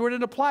take God's word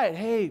and apply it.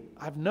 Hey,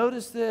 I've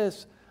noticed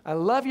this. I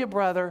love you,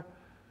 brother.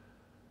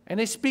 And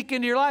they speak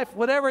into your life.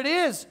 Whatever it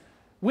is,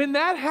 when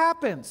that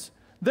happens,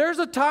 there's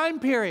a time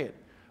period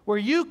where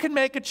you can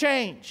make a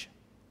change.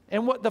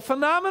 And what the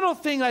phenomenal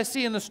thing I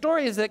see in the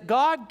story is that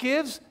God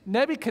gives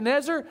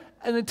Nebuchadnezzar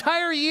an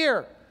entire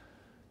year.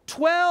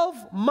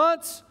 12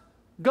 months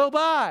go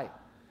by.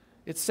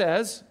 It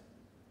says,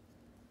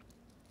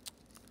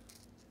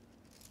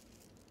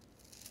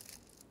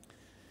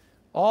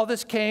 all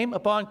this came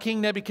upon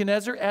King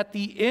Nebuchadnezzar at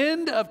the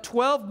end of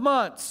 12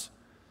 months.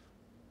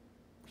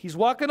 He's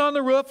walking on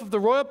the roof of the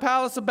royal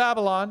palace of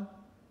Babylon,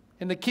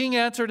 and the king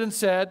answered and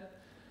said,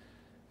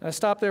 and I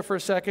stopped there for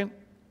a second,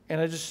 and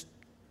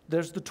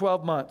there's the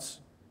 12 months.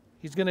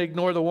 He's going to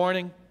ignore the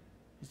warning.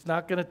 He's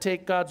not going to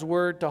take God's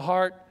word to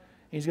heart.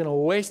 He's going to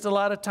waste a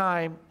lot of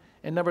time.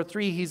 And number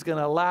three, he's going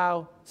to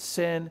allow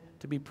sin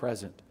to be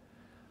present.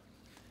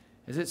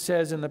 As it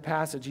says in the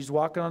passage, he's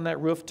walking on that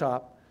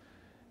rooftop,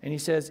 and he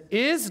says,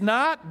 is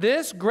not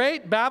this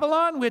great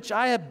Babylon, which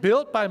I have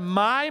built by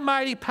my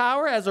mighty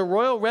power as a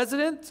royal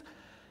residence,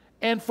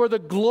 and for the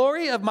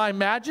glory of my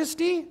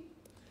majesty?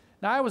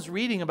 Now, I was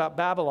reading about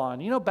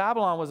Babylon. You know,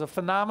 Babylon was a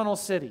phenomenal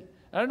city.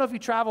 I don't know if you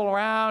travel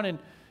around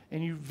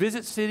and you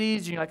visit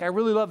cities, and you're like, I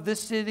really love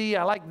this city.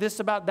 I like this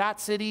about that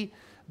city.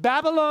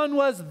 Babylon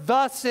was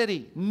the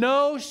city.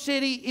 No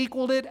city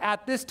equaled it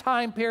at this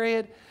time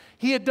period.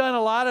 He had done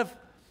a lot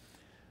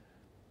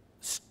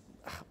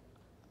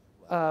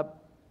of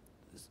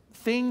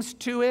things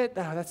to it.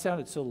 Oh, that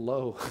sounded so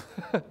low.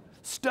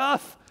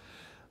 Stuff.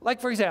 Like,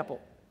 for example,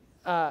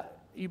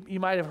 you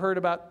might have heard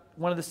about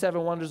one of the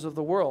seven wonders of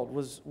the world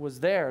was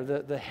there,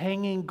 the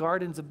hanging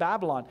gardens of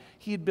Babylon.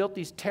 He had built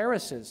these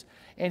terraces,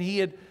 and he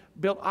had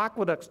built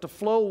aqueducts to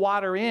flow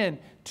water in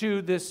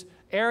to this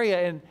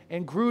area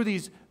and grew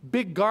these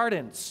big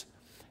gardens.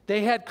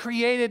 They had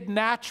created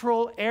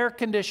natural air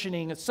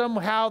conditioning.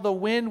 Somehow the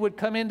wind would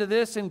come into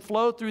this and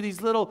flow through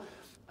these little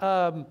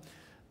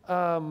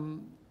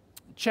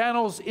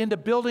channels into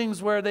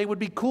buildings where they would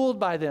be cooled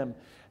by them.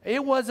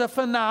 It was a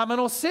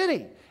phenomenal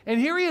city. And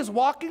here he is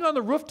walking on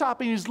the rooftop,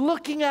 and he's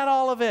looking at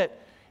all of it.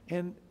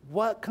 And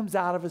what comes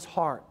out of his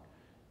heart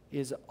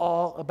is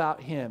all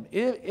about him.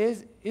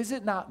 Is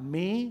it not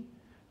me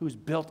who's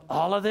built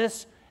all of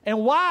this? And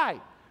why?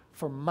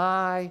 For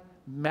my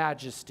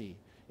majesty.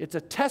 It's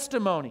a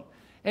testimony.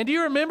 And do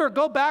you remember,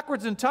 go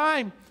backwards in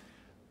time,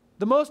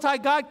 the Most High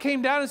God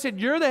came down and said,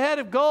 you're the head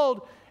of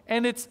gold,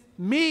 and it's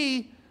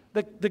me,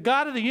 the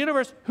God of the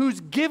universe,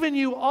 who's given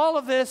you all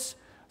of this.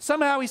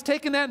 Somehow he's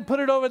taken that and put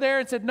it over there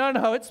and said,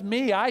 no, it's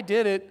me, I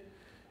did it.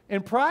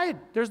 And pride,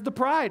 there's the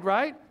pride,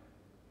 right?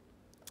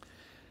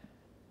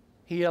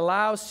 He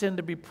allows sin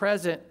to be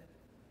present,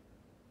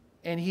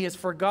 and he has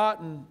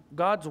forgotten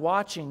God's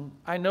watching.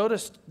 I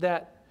noticed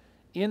that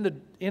in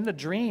the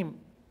dream,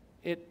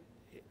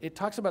 it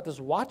talks about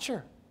this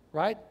watcher,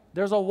 right?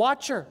 There's a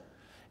watcher,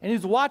 and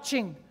he's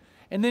watching,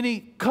 and then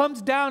he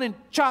comes down and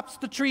chops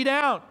the tree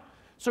down.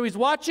 So he's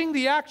watching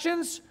the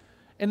actions,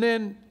 and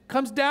then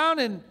comes down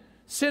and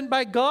sent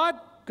by God,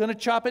 going to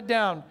chop it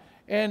down.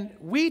 And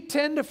we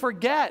tend to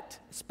forget,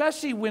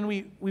 especially when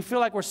we feel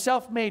like we're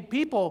self-made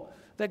people,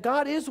 that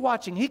God is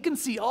watching. He can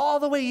see all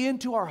the way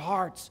into our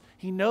hearts.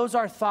 He knows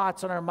our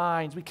thoughts and our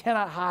minds. We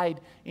cannot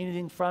hide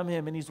anything from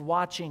him, and he's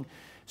watching.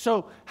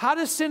 So how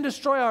does sin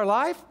destroy our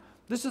life?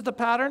 This is the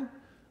pattern.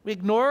 We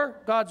ignore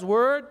God's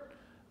word,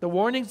 the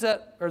warnings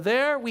that are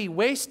there. We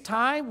waste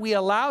time. We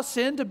allow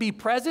sin to be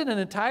present. An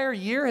entire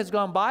year has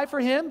gone by for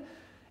him,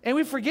 and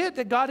we forget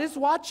that God is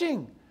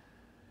watching.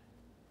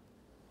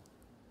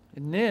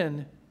 And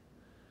then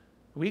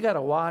we got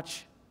to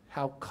watch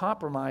how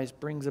compromise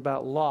brings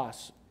about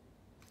loss.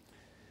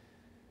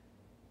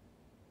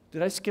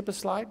 Did I skip a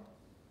slide?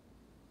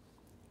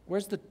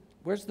 Where's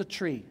the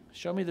tree?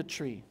 Show me the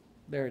tree.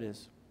 There it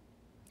is.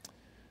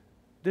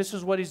 This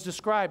is what he's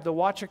described. The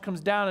watcher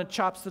comes down and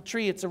chops the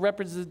tree. It's a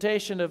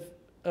representation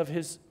of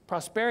his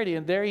prosperity.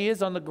 And there he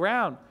is on the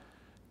ground,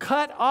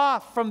 cut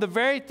off from the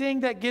very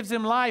thing that gives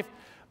him life.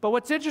 But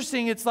what's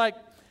interesting, it's like,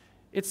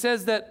 it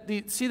says that,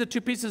 see the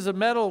two pieces of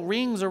metal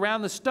rings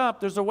around the stump?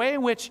 There's a way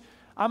in which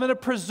I'm going to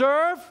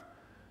preserve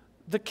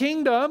the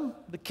kingdom.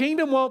 The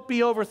kingdom won't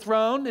be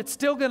overthrown. It's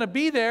still going to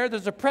be there.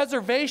 There's a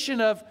preservation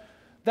of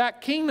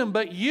that kingdom,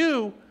 but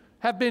you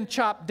have been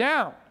chopped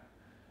down.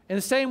 In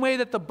the same way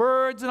that the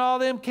birds and all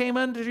them came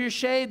under your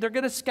shade, they're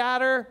going to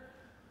scatter.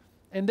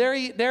 And there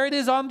it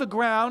is on the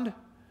ground.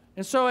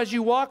 And so as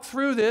you walk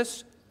through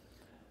this,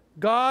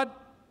 God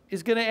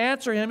is going to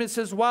answer him. It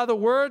says, while the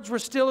words were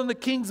still in the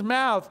king's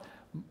mouth,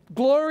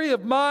 glory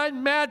of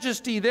mine,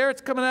 majesty, there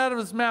it's coming out of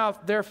his mouth,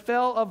 there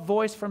fell a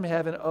voice from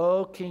heaven,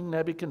 O King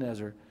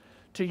Nebuchadnezzar,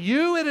 to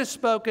you it is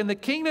spoken, the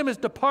kingdom is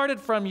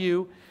departed from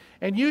you,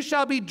 and you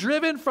shall be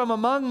driven from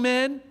among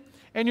men,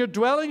 and your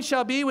dwelling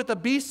shall be with the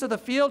beasts of the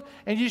field,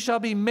 and you shall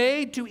be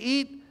made to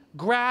eat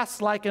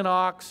grass like an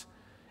ox,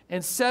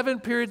 and 7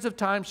 periods of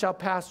time shall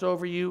pass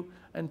over you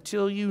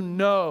until you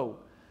know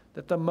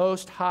that the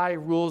Most High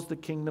rules the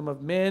kingdom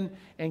of men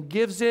and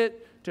gives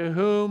it to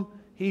whom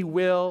he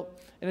will.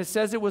 And it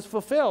says it was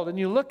fulfilled. And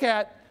you look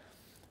at,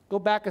 go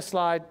back a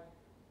slide,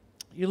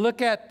 you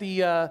look at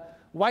the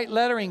white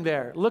lettering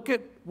there. Look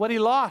at what he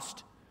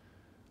lost.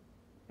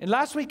 And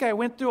last week I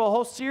went through a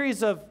whole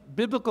series of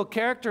biblical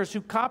characters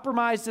who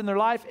compromised in their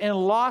life and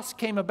loss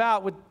came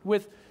about.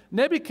 With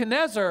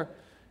Nebuchadnezzar,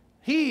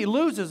 he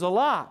loses a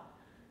lot.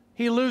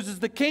 He loses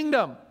the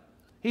kingdom.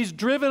 He's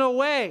driven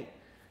away.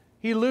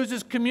 He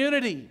loses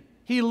community.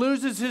 He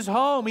loses his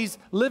home. He's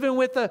living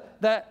with the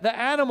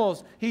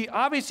animals. He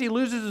obviously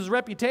loses his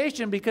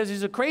reputation because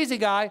he's a crazy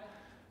guy,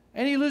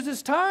 and he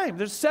loses time.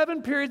 There's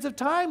 7 periods of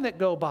time that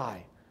go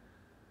by.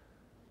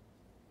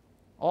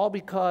 All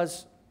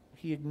because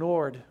he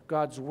ignored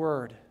God's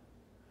word.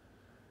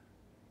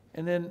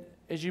 And then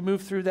as you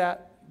move through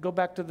that, go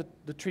back to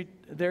the tree.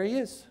 There he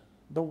is.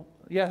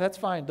 Yeah, that's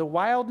fine. The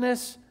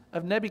wildness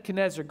of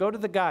Nebuchadnezzar. Go to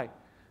the guy.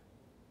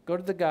 Go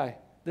to the guy.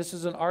 This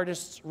is an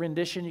artist's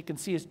rendition. You can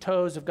see his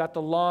toes have got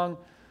the long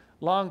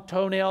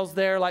toenails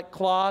there like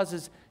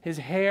claws. His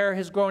hair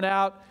has grown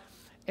out.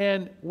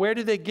 And where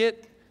do they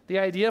get the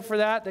idea for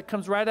that? That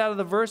comes right out of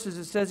the verses.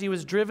 It says he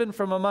was driven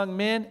from among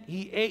men.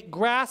 He ate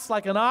grass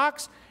like an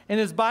ox, and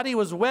his body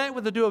was wet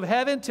with the dew of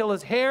heaven till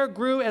his hair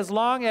grew as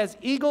long as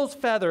eagle's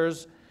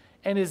feathers,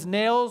 and his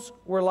nails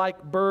were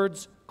like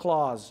birds'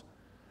 claws.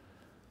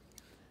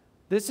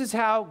 This is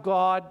how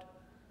God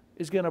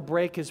is going to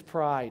break his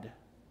pride.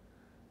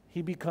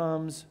 He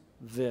becomes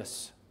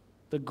this,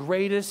 the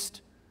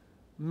greatest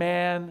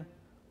man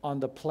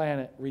on the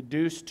planet,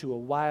 reduced to a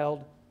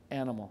wild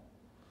animal.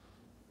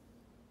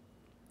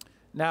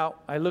 Now,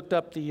 I looked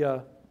up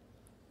the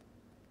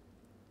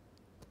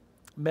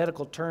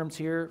medical terms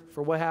here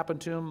for what happened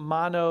to him.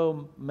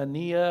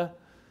 Monomania,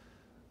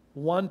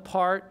 one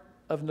part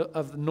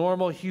of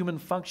normal human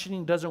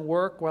functioning doesn't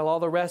work while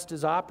all the rest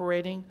is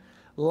operating.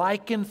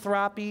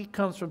 Lycanthropy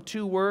comes from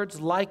 2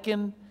 words.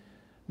 Lycan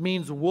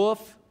means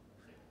wolf.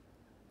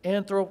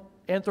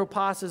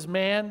 Anthropos is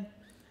man.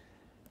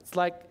 It's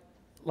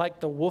like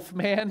the wolf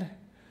man.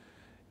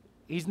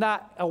 He's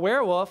not a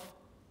werewolf,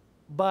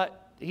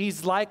 but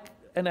he's like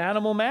an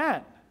animal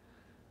man.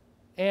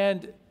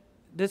 And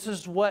this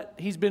is what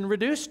he's been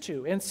reduced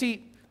to. And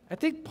see, I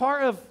think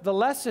part of the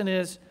lesson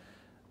is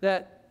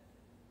that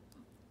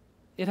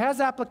it has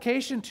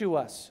application to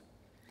us.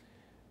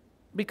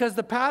 Because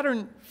the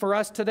pattern for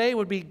us today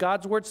would be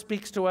God's word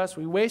speaks to us,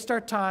 we waste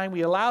our time,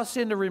 we allow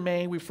sin to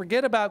remain, we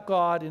forget about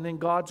God, and then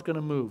God's going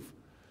to move.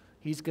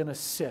 He's going to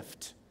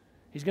sift.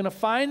 He's going to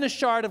find the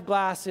shard of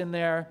glass in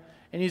there,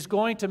 and he's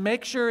going to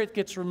make sure it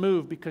gets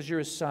removed because you're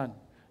his son,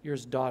 you're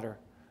his daughter.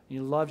 He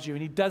loves you,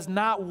 and he does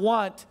not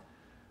want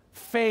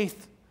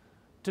faith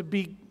to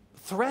be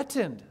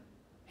threatened.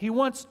 He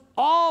wants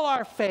all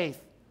our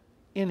faith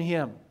in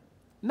him,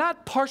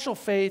 not partial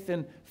faith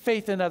and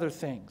faith in other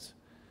things.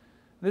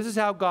 This is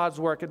how God's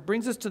work. It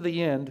brings us to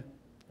the end.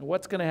 And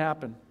what's going to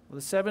happen? Well,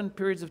 the 7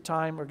 periods of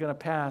time are going to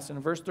pass. And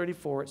in verse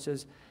 34, it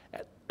says,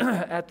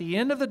 at the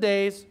end of the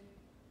days,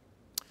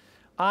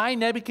 I,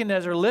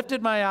 Nebuchadnezzar,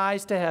 lifted my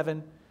eyes to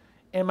heaven,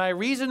 and my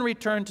reason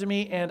returned to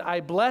me, and I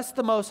blessed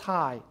the Most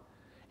High,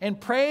 and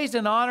praised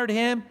and honored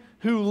him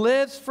who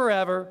lives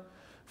forever.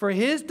 For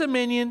his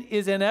dominion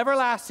is an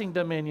everlasting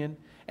dominion,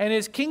 and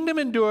his kingdom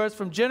endures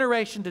from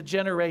generation to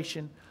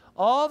generation.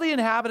 All the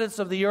inhabitants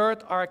of the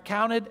earth are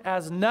accounted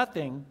as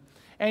nothing,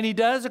 and he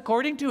does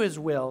according to his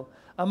will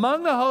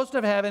among the host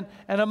of heaven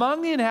and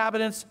among the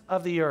inhabitants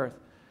of the earth.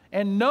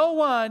 And no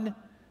one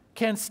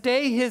can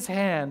stay his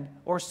hand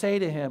or say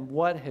to him,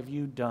 what have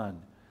you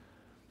done?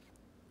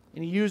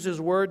 And he uses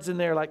words in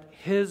there like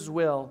his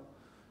will,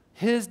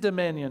 his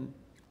dominion,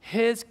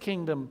 his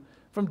kingdom,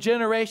 from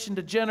generation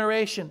to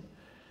generation,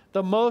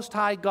 the Most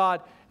High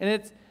God.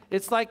 And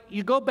it's like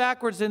you go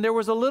backwards, and there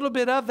was a little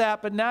bit of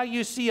that, but now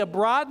you see a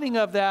broadening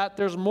of that.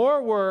 There's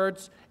more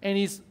words, and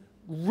he's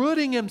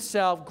rooting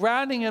himself,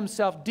 grounding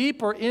himself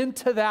deeper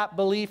into that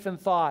belief and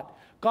thought.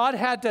 God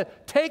had to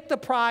take the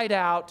pride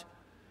out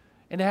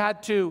and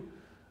had to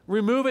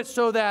remove it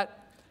so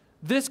that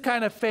this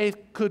kind of faith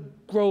could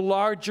grow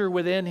larger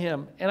within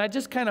him. And I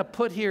just kind of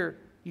put here,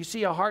 you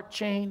see a heart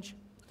change,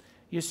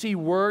 you see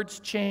words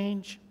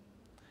change,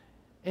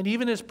 and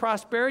even his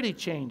prosperity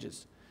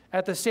changes.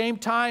 At the same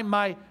time,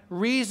 my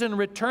reason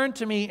returned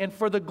to me, and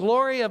for the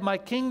glory of my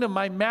kingdom,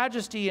 my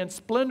majesty and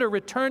splendor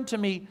returned to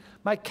me.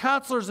 My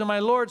counselors and my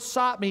lords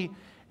sought me,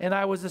 and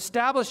I was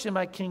established in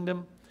my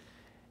kingdom.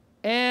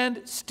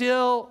 And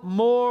still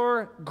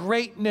more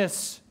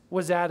greatness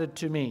was added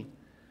to me.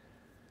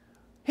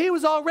 He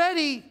was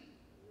already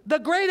the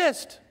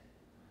greatest.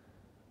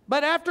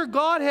 But after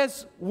God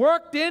has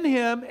worked in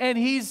him and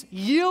he's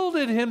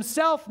yielded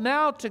himself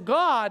now to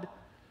God,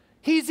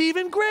 he's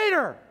even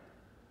greater.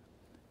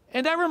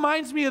 And that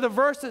reminds me of the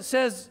verse that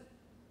says,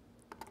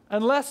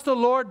 unless the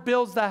Lord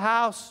builds the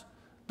house,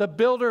 the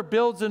builder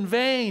builds in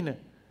vain.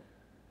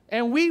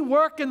 And we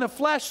work in the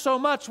flesh so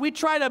much. We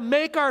try to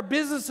make our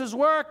businesses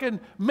work and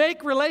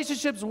make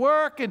relationships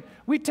work. And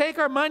we take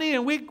our money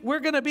and we're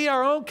going to be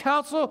our own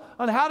counsel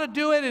on how to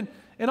do it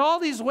in all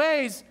these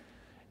ways.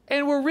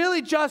 And we're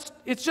really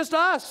it's just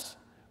us.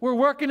 We're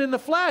working in the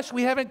flesh.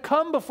 We haven't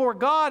come before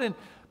God and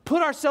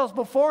put ourselves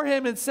before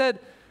him and said,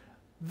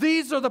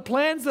 these are the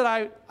plans that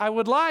I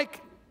would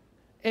like,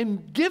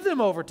 and give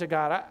them over to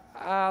God.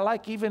 I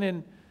like even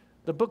in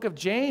the book of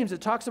James, it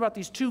talks about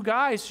these two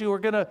guys who are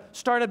going to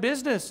start a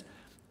business,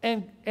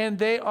 and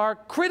they are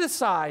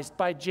criticized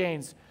by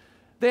James.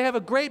 They have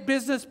a great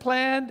business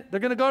plan. They're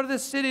going to go to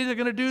this city. They're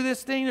going to do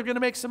this thing. They're going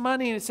to make some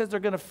money, and it says they're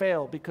going to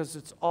fail because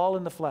it's all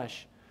in the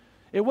flesh.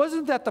 It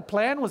wasn't that the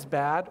plan was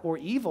bad or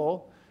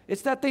evil.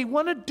 It's that they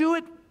want to do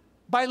it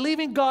by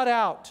leaving God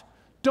out.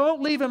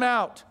 Don't leave him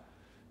out.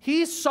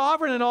 He's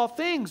sovereign in all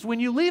things. When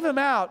you leave him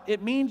out,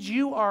 it means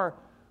you are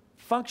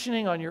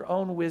functioning on your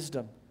own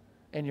wisdom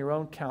and your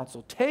own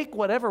counsel. Take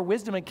whatever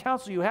wisdom and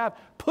counsel you have,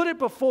 put it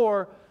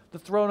before the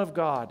throne of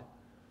God.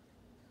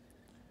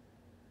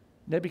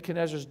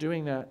 Nebuchadnezzar's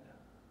doing that,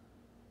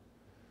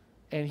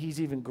 and he's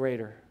even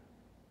greater.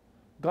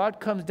 God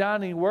comes down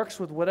and he works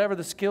with whatever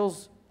the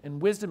skills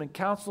and wisdom and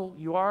counsel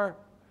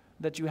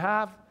that you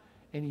have,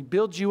 and he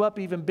builds you up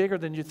even bigger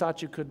than you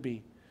thought you could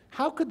be.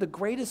 How could the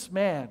greatest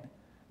man,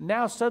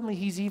 now suddenly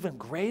he's even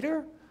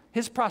greater?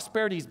 His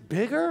prosperity is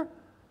bigger?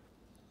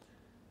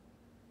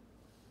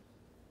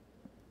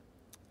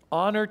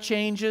 Honor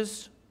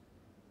changes.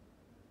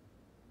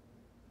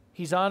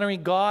 He's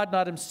honoring God,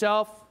 not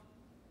himself.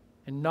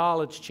 And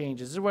knowledge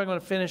changes. This is what I'm going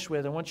to finish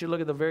with. I want you to look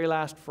at the very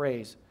last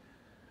phrase.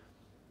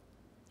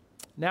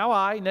 Now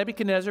I,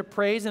 Nebuchadnezzar,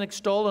 praise and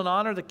extol and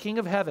honor the King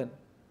of heaven.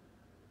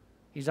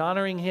 He's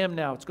honoring him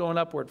now. It's going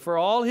upward. For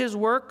all his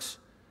works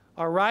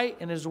are right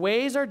and his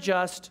ways are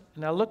just.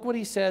 Now look what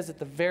he says at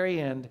the very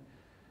end.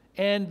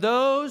 And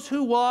those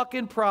who walk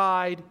in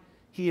pride,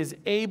 he is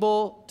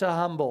able to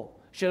humble.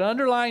 Should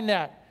underline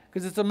that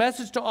because it's a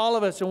message to all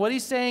of us. And what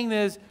he's saying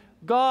is,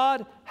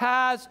 God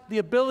has the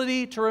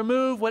ability to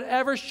remove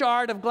whatever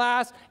shard of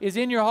glass is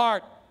in your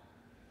heart.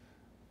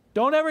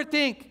 Don't ever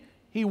think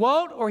he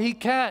won't or he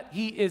can't.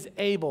 He is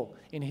able.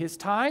 In his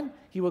time,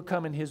 he will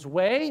come in his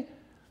way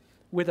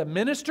with a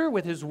minister,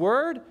 with his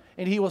word,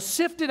 and he will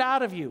sift it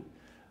out of you.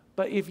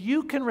 But if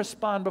you can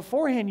respond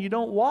beforehand, you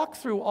don't walk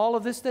through all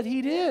of this that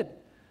he did.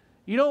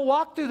 You don't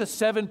walk through the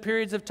 7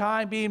 periods of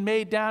time being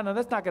made down. Now,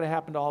 that's not going to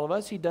happen to all of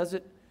us. He does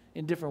it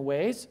in different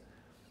ways.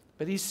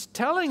 But he's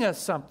telling us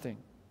something.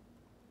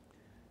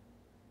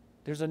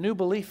 There's a new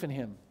belief in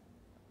him,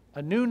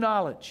 a new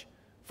knowledge.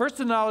 First,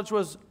 the knowledge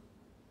was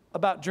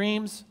about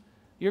dreams.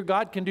 Your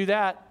God can do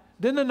that.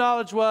 Then the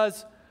knowledge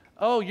was,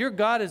 oh, your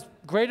God is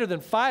greater than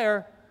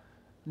fire,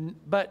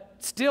 but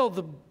still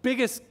the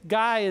biggest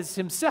guy is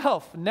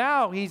himself.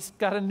 Now he's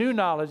got a new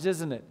knowledge,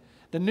 isn't it?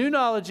 The new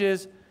knowledge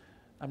is,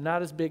 I'm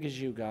not as big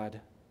as you, God.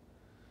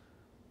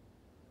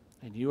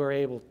 And you are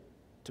able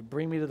to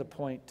bring me to the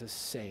point to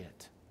say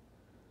it.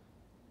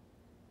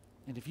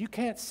 And if you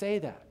can't say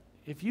that,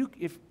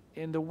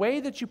 in the way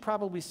that you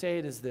probably say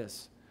it is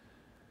this: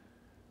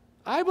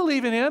 I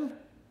believe in him,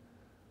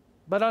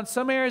 but on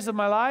some areas of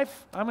my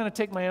life, I'm going to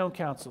take my own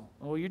counsel.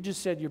 Well, you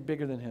just said you're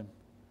bigger than him,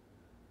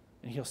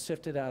 and he'll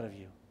sift it out of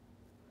you.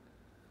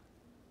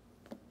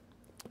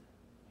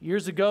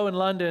 Years ago in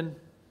London,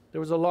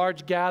 there was a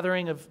large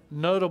gathering of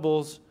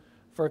notables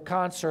for a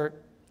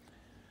concert.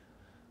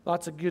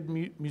 Lots of good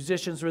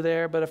musicians were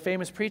there, but a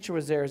famous preacher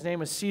was there. His name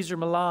was Caesar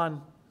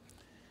Milan.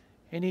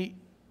 And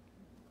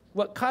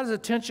what caught his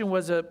attention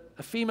was a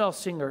female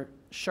singer,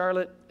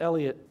 Charlotte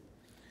Elliott.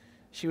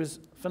 She was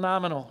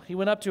phenomenal. He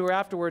went up to her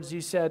afterwards.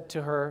 He said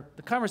to her,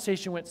 the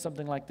conversation went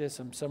something like this.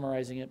 I'm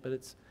summarizing it,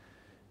 but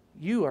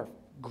you are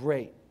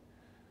great.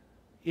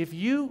 If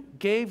you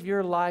gave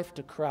your life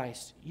to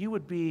Christ, you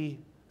would be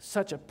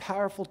such a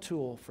powerful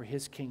tool for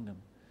his kingdom.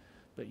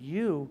 But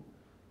you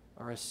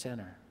are a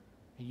sinner.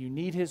 And you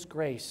need his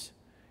grace.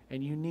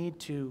 And you need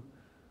to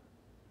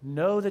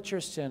know that you're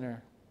a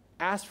sinner,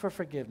 ask for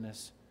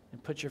forgiveness,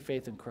 and put your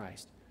faith in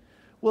Christ.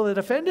 Well, it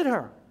offended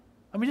her.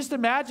 I mean, just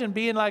imagine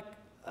being like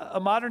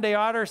a modern day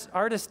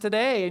artist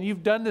today, and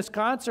you've done this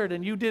concert,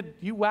 and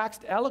you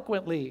waxed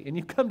eloquently, and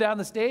you come down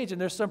the stage,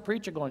 and there's some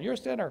preacher going, you're a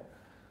sinner.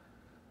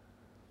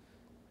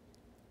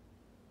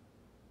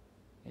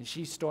 And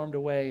she stormed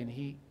away, and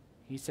he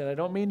said, I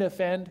don't mean to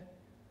offend.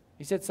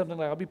 He said something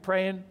like, I'll be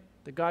praying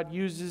that God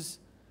uses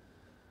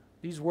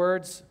these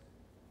words.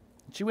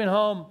 And she went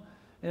home,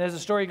 and as the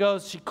story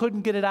goes, she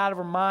couldn't get it out of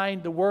her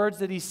mind, the words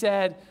that he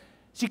said.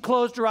 She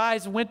closed her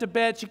eyes and went to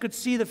bed. She could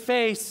see the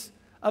face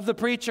of the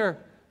preacher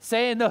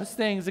saying those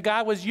things. The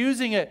guy was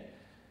using it.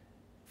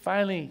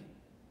 Finally,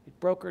 it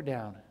broke her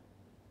down.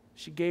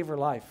 She gave her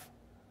life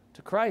to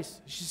to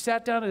Christ. She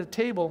sat down at a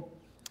table.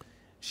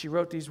 She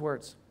wrote these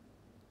words.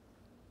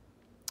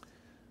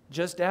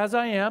 Just as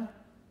I am,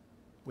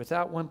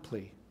 without one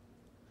plea,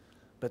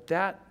 but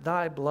that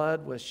thy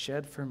blood was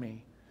shed for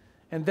me,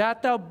 and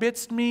that thou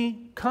bidst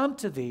me come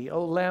to thee,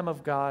 O Lamb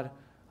of God,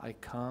 I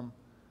come,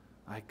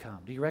 I come.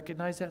 Do you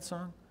recognize that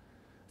song?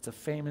 It's a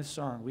famous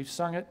song. We've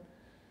sung it.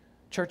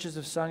 Churches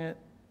have sung it.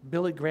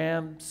 Billy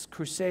Graham's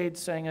crusade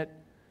sang it.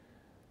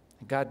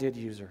 And God did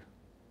use her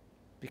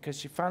because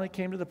she finally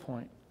came to the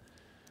point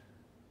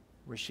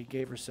where she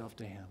gave herself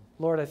to him.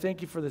 Lord, I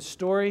thank you for this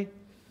story.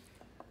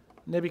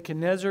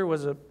 Nebuchadnezzar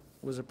was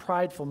a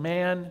prideful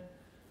man.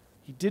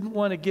 He didn't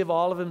want to give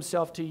all of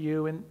himself to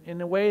you. And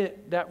in a way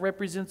that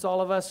represents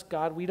all of us,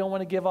 God, we don't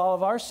want to give all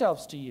of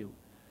ourselves to you.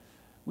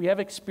 We have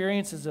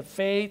experiences of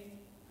faith,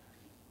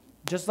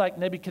 just like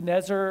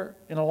Nebuchadnezzar,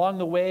 and along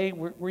the way,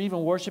 we're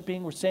even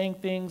worshiping, we're saying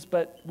things,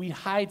 but we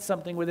hide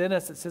something within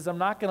us that says, I'm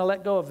not going to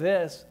let go of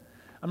this.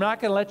 I'm not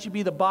going to let you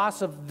be the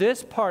boss of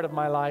this part of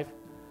my life.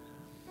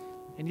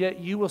 And yet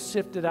you will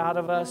sift it out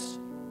of us.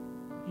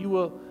 You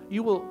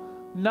will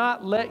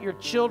not let your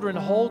children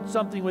hold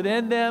something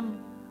within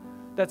them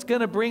that's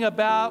going to bring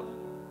about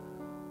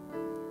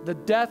the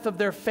death of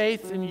their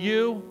faith in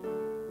you.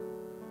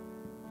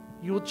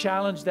 You will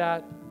challenge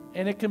that,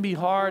 and it can be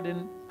hard.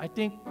 And I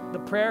think the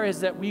prayer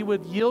is that we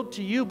would yield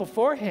to you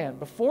beforehand,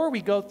 before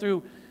we go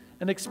through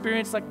an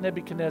experience like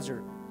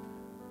Nebuchadnezzar.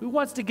 Who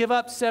wants to give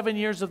up 7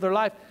 years of their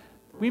life?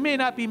 We may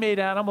not be made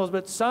animals,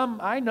 but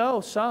I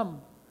know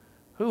some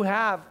who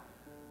have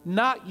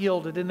not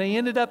yielded, and they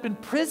ended up in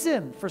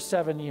prison for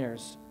 7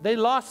 years. They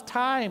lost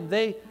time.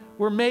 They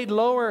were made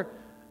lower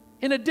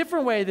in a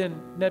different way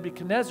than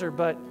Nebuchadnezzar,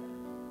 but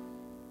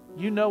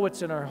you know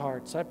what's in our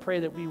hearts. I pray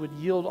that we would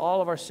yield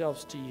all of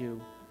ourselves to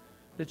you,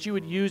 that you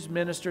would use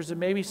ministers, and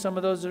maybe some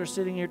of those that are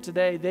sitting here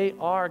today, they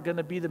are going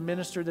to be the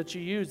minister that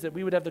you use, that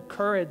we would have the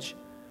courage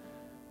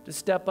to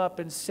step up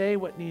and say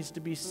what needs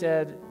to be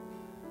said,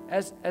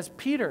 as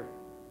Peter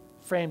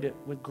framed it,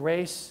 with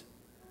grace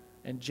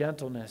and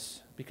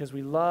gentleness, because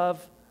we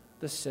love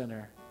the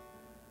sinner.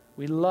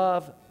 We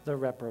love the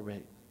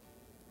reprobate.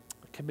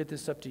 I commit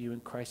this up to you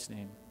in Christ's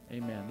name.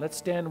 Amen. Let's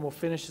stand and we'll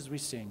finish as we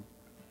sing.